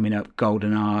episodes coming up,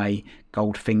 GoldenEye,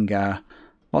 Goldfinger,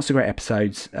 lots of great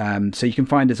episodes. So you can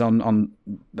find us on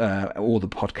all the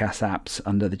podcast apps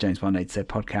under the James Bond A to Z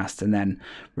podcast. And then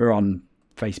we're on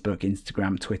Facebook,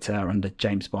 Instagram, Twitter under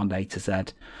James Bond A to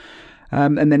Z.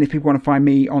 And then if people want to find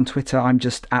me on Twitter, I'm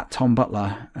just at Tom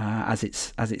Butler, as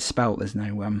it's spelt. There's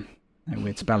no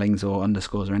weird spellings or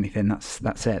underscores or anything. That's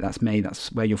it. That's me.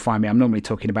 That's where you'll find me. I'm normally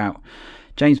talking about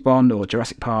James Bond or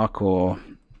Jurassic Park or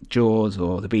Jaws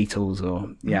or the Beatles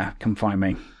or come find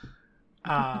me.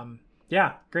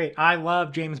 Yeah, great. I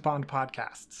love James Bond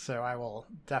podcasts, so I will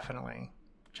definitely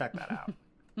check that out.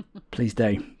 Please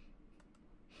do.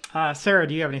 Sarah,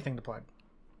 do you have anything to plug?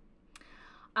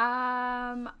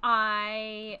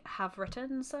 I have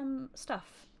written some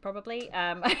stuff, probably.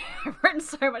 I've written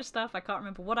so much stuff, I can't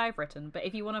remember what I've written, but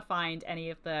if you want to find any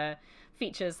of the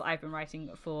features that I've been writing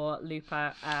for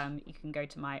Looper, you can go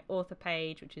to my author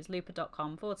page, which is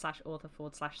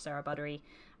looper.com/author/Sarah Buddery,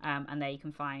 and there you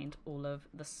can find all of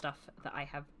the stuff that I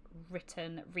have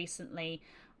written recently.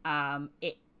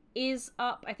 It is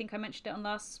up, I think I mentioned it on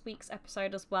last week's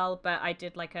episode as well, but I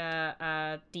did like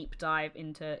a deep dive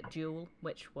into Duel,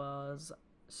 which was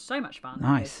so much fun.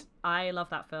 Nice. I love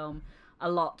that film a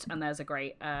lot, and there's a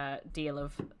great deal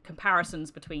of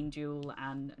comparisons between Duel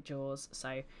and Jaws,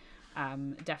 so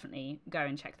definitely go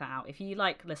and check that out. If you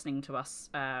like listening to us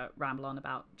ramble on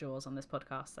about Jaws on this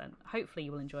podcast, then hopefully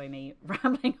you will enjoy me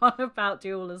rambling on about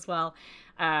Duel as well.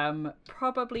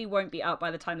 Probably won't be up by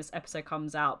the time this episode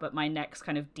comes out, but my next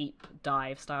kind of deep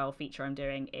dive style feature I'm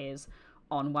doing is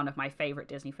on one of my favorite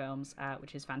Disney films,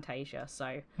 which is Fantasia.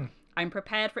 So I'm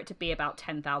prepared for it to be about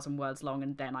 10,000 words long,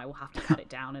 and then I will have to cut it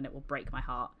down and it will break my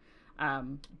heart.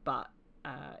 But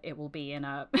it will be in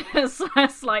a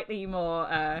slightly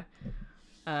more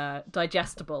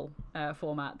digestible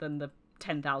format than the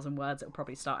 10,000 words it will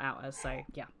probably start out as. So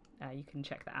yeah, you can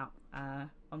check that out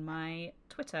on my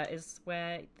Twitter, is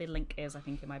where the link is, I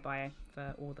think, in my bio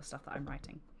for all the stuff that I'm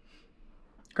writing.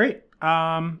 Great.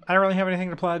 I don't really have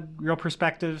anything to plug. Real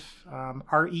Perspective,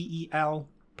 REEL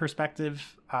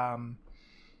Perspective, on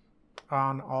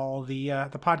all the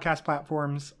podcast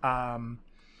platforms.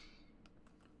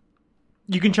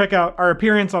 You can check out our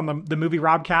appearance on the movie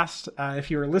Robcast. If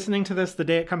you're listening to this the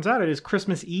day it comes out, it is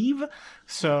Christmas Eve.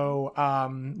 So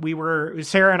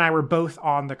Sarah and I were both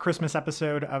on the Christmas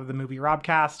episode of the movie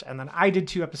Robcast, and then I did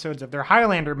 2 episodes of their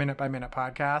Highlander Minute by Minute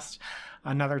podcast.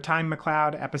 Another Time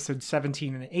McLeod, episodes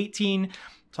 17 and 18,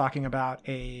 talking about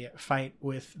a fight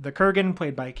with the Kurgan,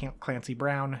 played by Clancy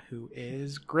Brown, who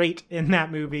is great in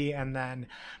that movie, and then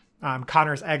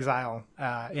Connor's exile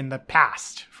in the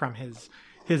past from his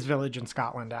village in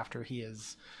Scotland after he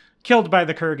is killed by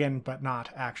the Kurgan, but not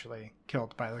actually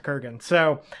killed by the Kurgan.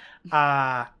 So,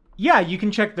 yeah, you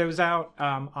can check those out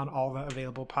on all the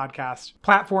available podcast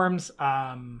platforms.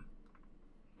 I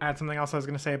had something else I was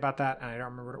going to say about that, and I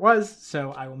don't remember what it was,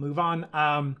 so I will move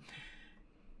on.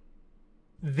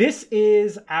 This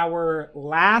is our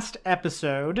last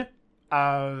episode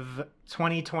of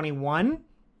 2021.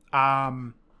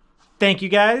 Thank you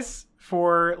guys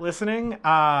for listening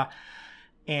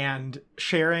and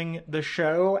sharing the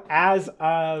show. As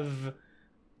of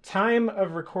time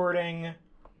of recording,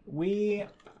 we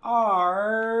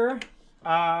are,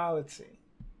 let's see.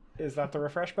 Is that the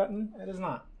refresh button? It is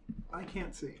not. I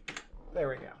can't see. There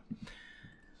we go.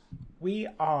 We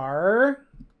are,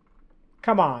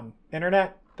 come on,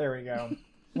 internet. There we go.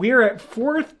 We are at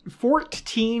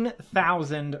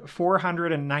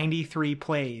 14,493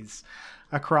 plays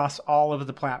across all of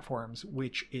the platforms,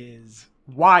 which is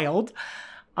wild.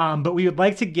 But we would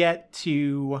like to get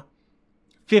to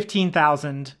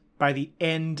 15,000 by the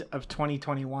end of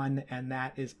 2021, and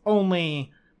that is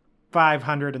only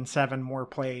 507 more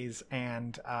plays.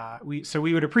 And we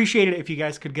would appreciate it if you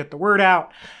guys could get the word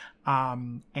out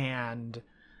and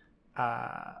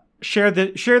share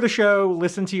the show,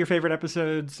 listen to your favorite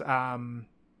episodes,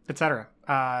 etc.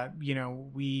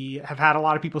 We have had a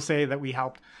lot of people say that we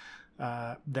help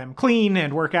them clean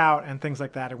and work out and things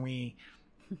like that, and we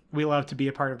love to be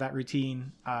a part of that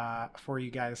routine for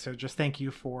you guys. So just thank you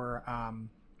for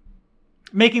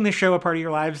making this show a part of your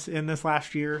lives in this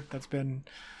last year. That's been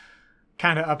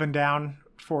kind of up and down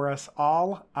for us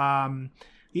all.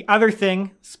 The other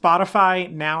thing, Spotify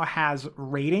now has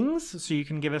ratings, so you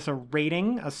can give us a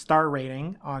rating, a star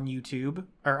rating on Spotify.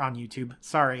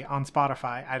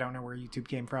 I don't know where YouTube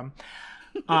came from.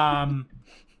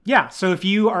 Yeah, so if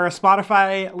you are a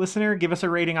Spotify listener, give us a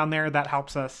rating on there. That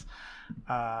helps us,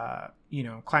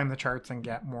 climb the charts and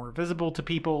get more visible to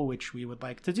people, which we would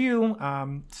like to do,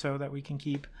 so that we can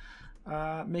keep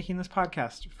making this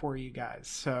podcast for you guys.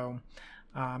 So,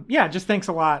 just thanks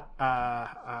a lot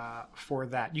for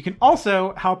that. You can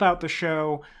also help out the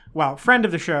show, friend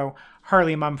of the show,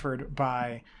 Harley Mumford,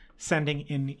 by sending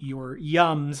in your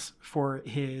yums for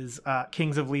his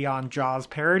Kings of Leon Jaws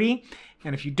parody.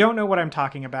 And if you don't know what I'm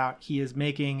talking about, he is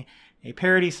making a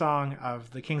parody song of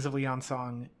the Kings of Leon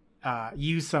song,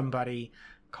 Use Somebody,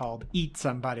 called Eat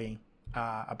Somebody,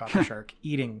 about the shark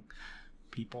eating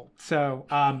people. So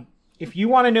if you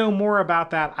want to know more about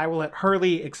that, I will let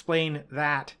Hurley explain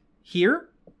that here.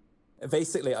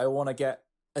 Basically, I want to get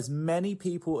as many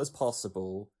people as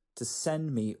possible to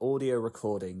send me audio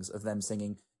recordings of them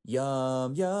singing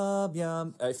yum, yum,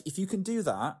 yum. If you can do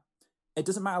that, it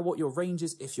doesn't matter what your range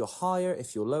is, if you're higher,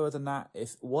 if you're lower than that,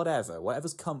 if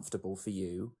whatever's comfortable for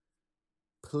you,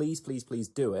 please, please, please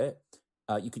do it.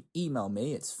 You can email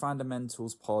me. It's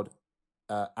fundamentalspod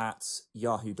at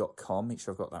yahoo.com. Make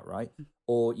sure I've got that right.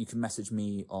 Or you can message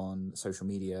me on social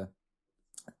media.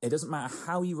 It doesn't matter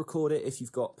how you record it. If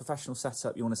you've got professional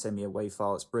setup, you want to send me a WAV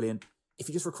file, it's brilliant. If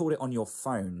you just record it on your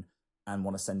phone and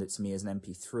want to send it to me as an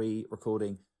MP3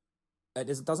 recording,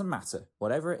 it doesn't matter.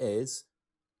 Whatever it is,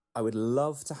 I would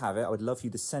love to have it. I would love you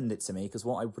to send it to me, because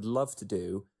what I would love to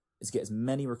do is get as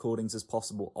many recordings as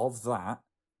possible of that,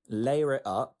 layer it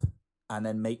up, and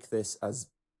then make this as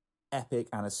epic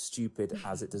and as stupid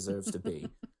as it deserves to be.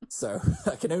 So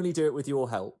I can only do it with your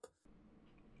help.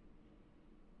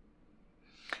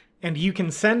 And you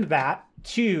can send that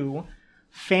to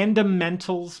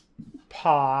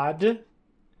fandomentalspod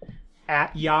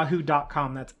at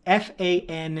yahoo.com. That's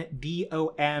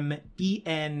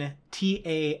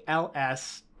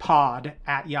FANDOMENTALS pod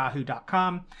at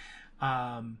yahoo.com.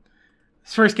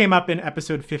 This first came up in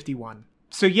episode 51.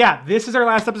 So yeah, this is our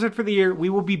last episode for the year. We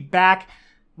will be back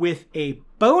with a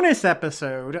bonus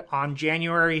episode on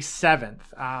January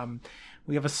 7th.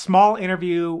 We have a small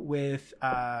interview with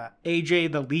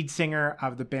AJ, the lead singer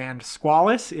of the band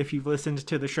Squalus. If you've listened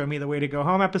to the Show Me the Way to Go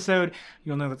Home episode,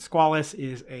 you'll know that Squalus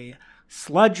is a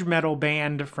sludge metal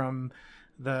band from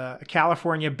the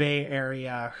California Bay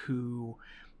Area who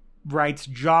writes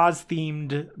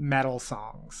Jaws-themed metal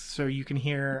songs. So you can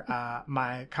hear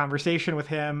my conversation with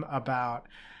him about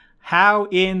how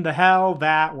in the hell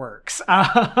that works.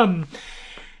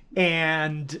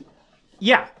 And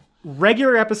yeah,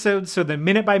 regular episodes, so the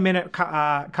minute-by-minute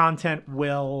content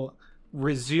will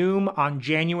resume on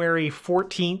January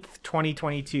 14th,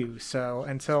 2022. So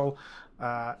until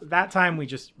that time, we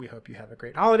hope you have a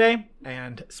great holiday.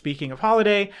 And speaking of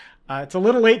holiday, it's a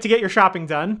little late to get your shopping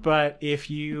done, but if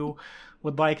you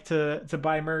would like to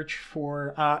buy merch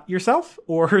for yourself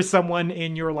or someone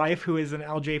in your life who is an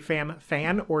LJ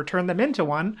fan or turn them into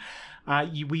one,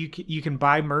 You can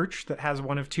buy merch that has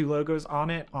one of two logos on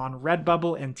it on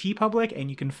Redbubble and TeePublic, and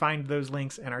you can find those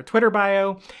links in our Twitter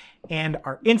bio and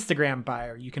our Instagram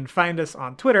bio. You can find us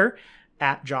on Twitter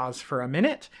at Jaws for a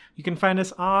Minute. You can find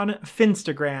us on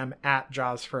Finstagram at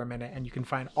Jaws for a Minute, and you can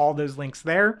find all those links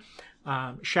there.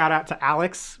 Shout out to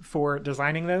Alex for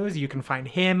designing those. You can find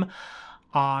him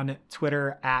on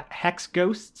Twitter at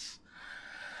HexGhosts.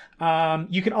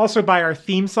 You can also buy our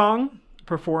theme song,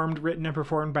 written and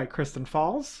performed by Kristen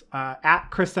Falls, at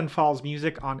Kristen Falls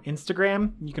Music on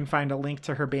Instagram. You can find a link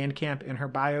to her Bandcamp in her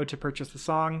bio to purchase the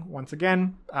song. Once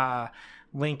again,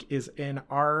 link is in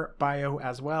our bio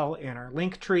as well, in our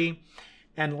link tree.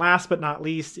 And last but not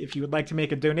least, if you would like to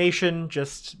make a donation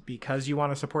just because you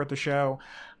want to support the show,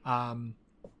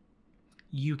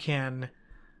 you can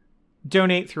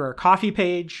donate through our Ko-fi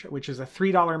page, which is a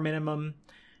 $3 minimum,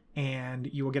 and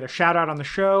you will get a shout out on the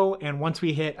show. And once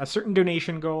we hit a certain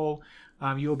donation goal,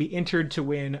 you will be entered to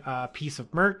win a piece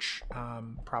of merch,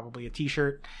 probably a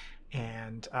t-shirt.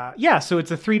 And so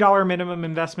it's a $3 minimum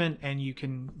investment, and you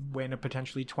can win a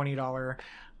potentially $20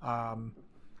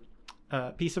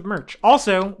 piece of merch.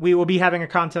 Also, we will be having a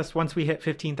contest once we hit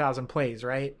 15,000 plays,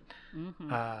 right?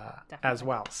 As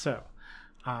well. So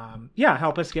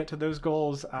help us get to those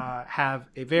goals. Have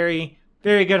a very,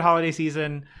 very good holiday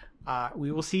season.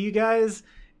 We will see you guys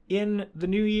in the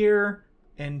new year.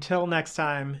 Until next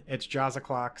time, it's Jaws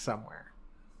o'clock somewhere.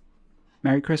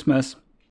 Merry Christmas.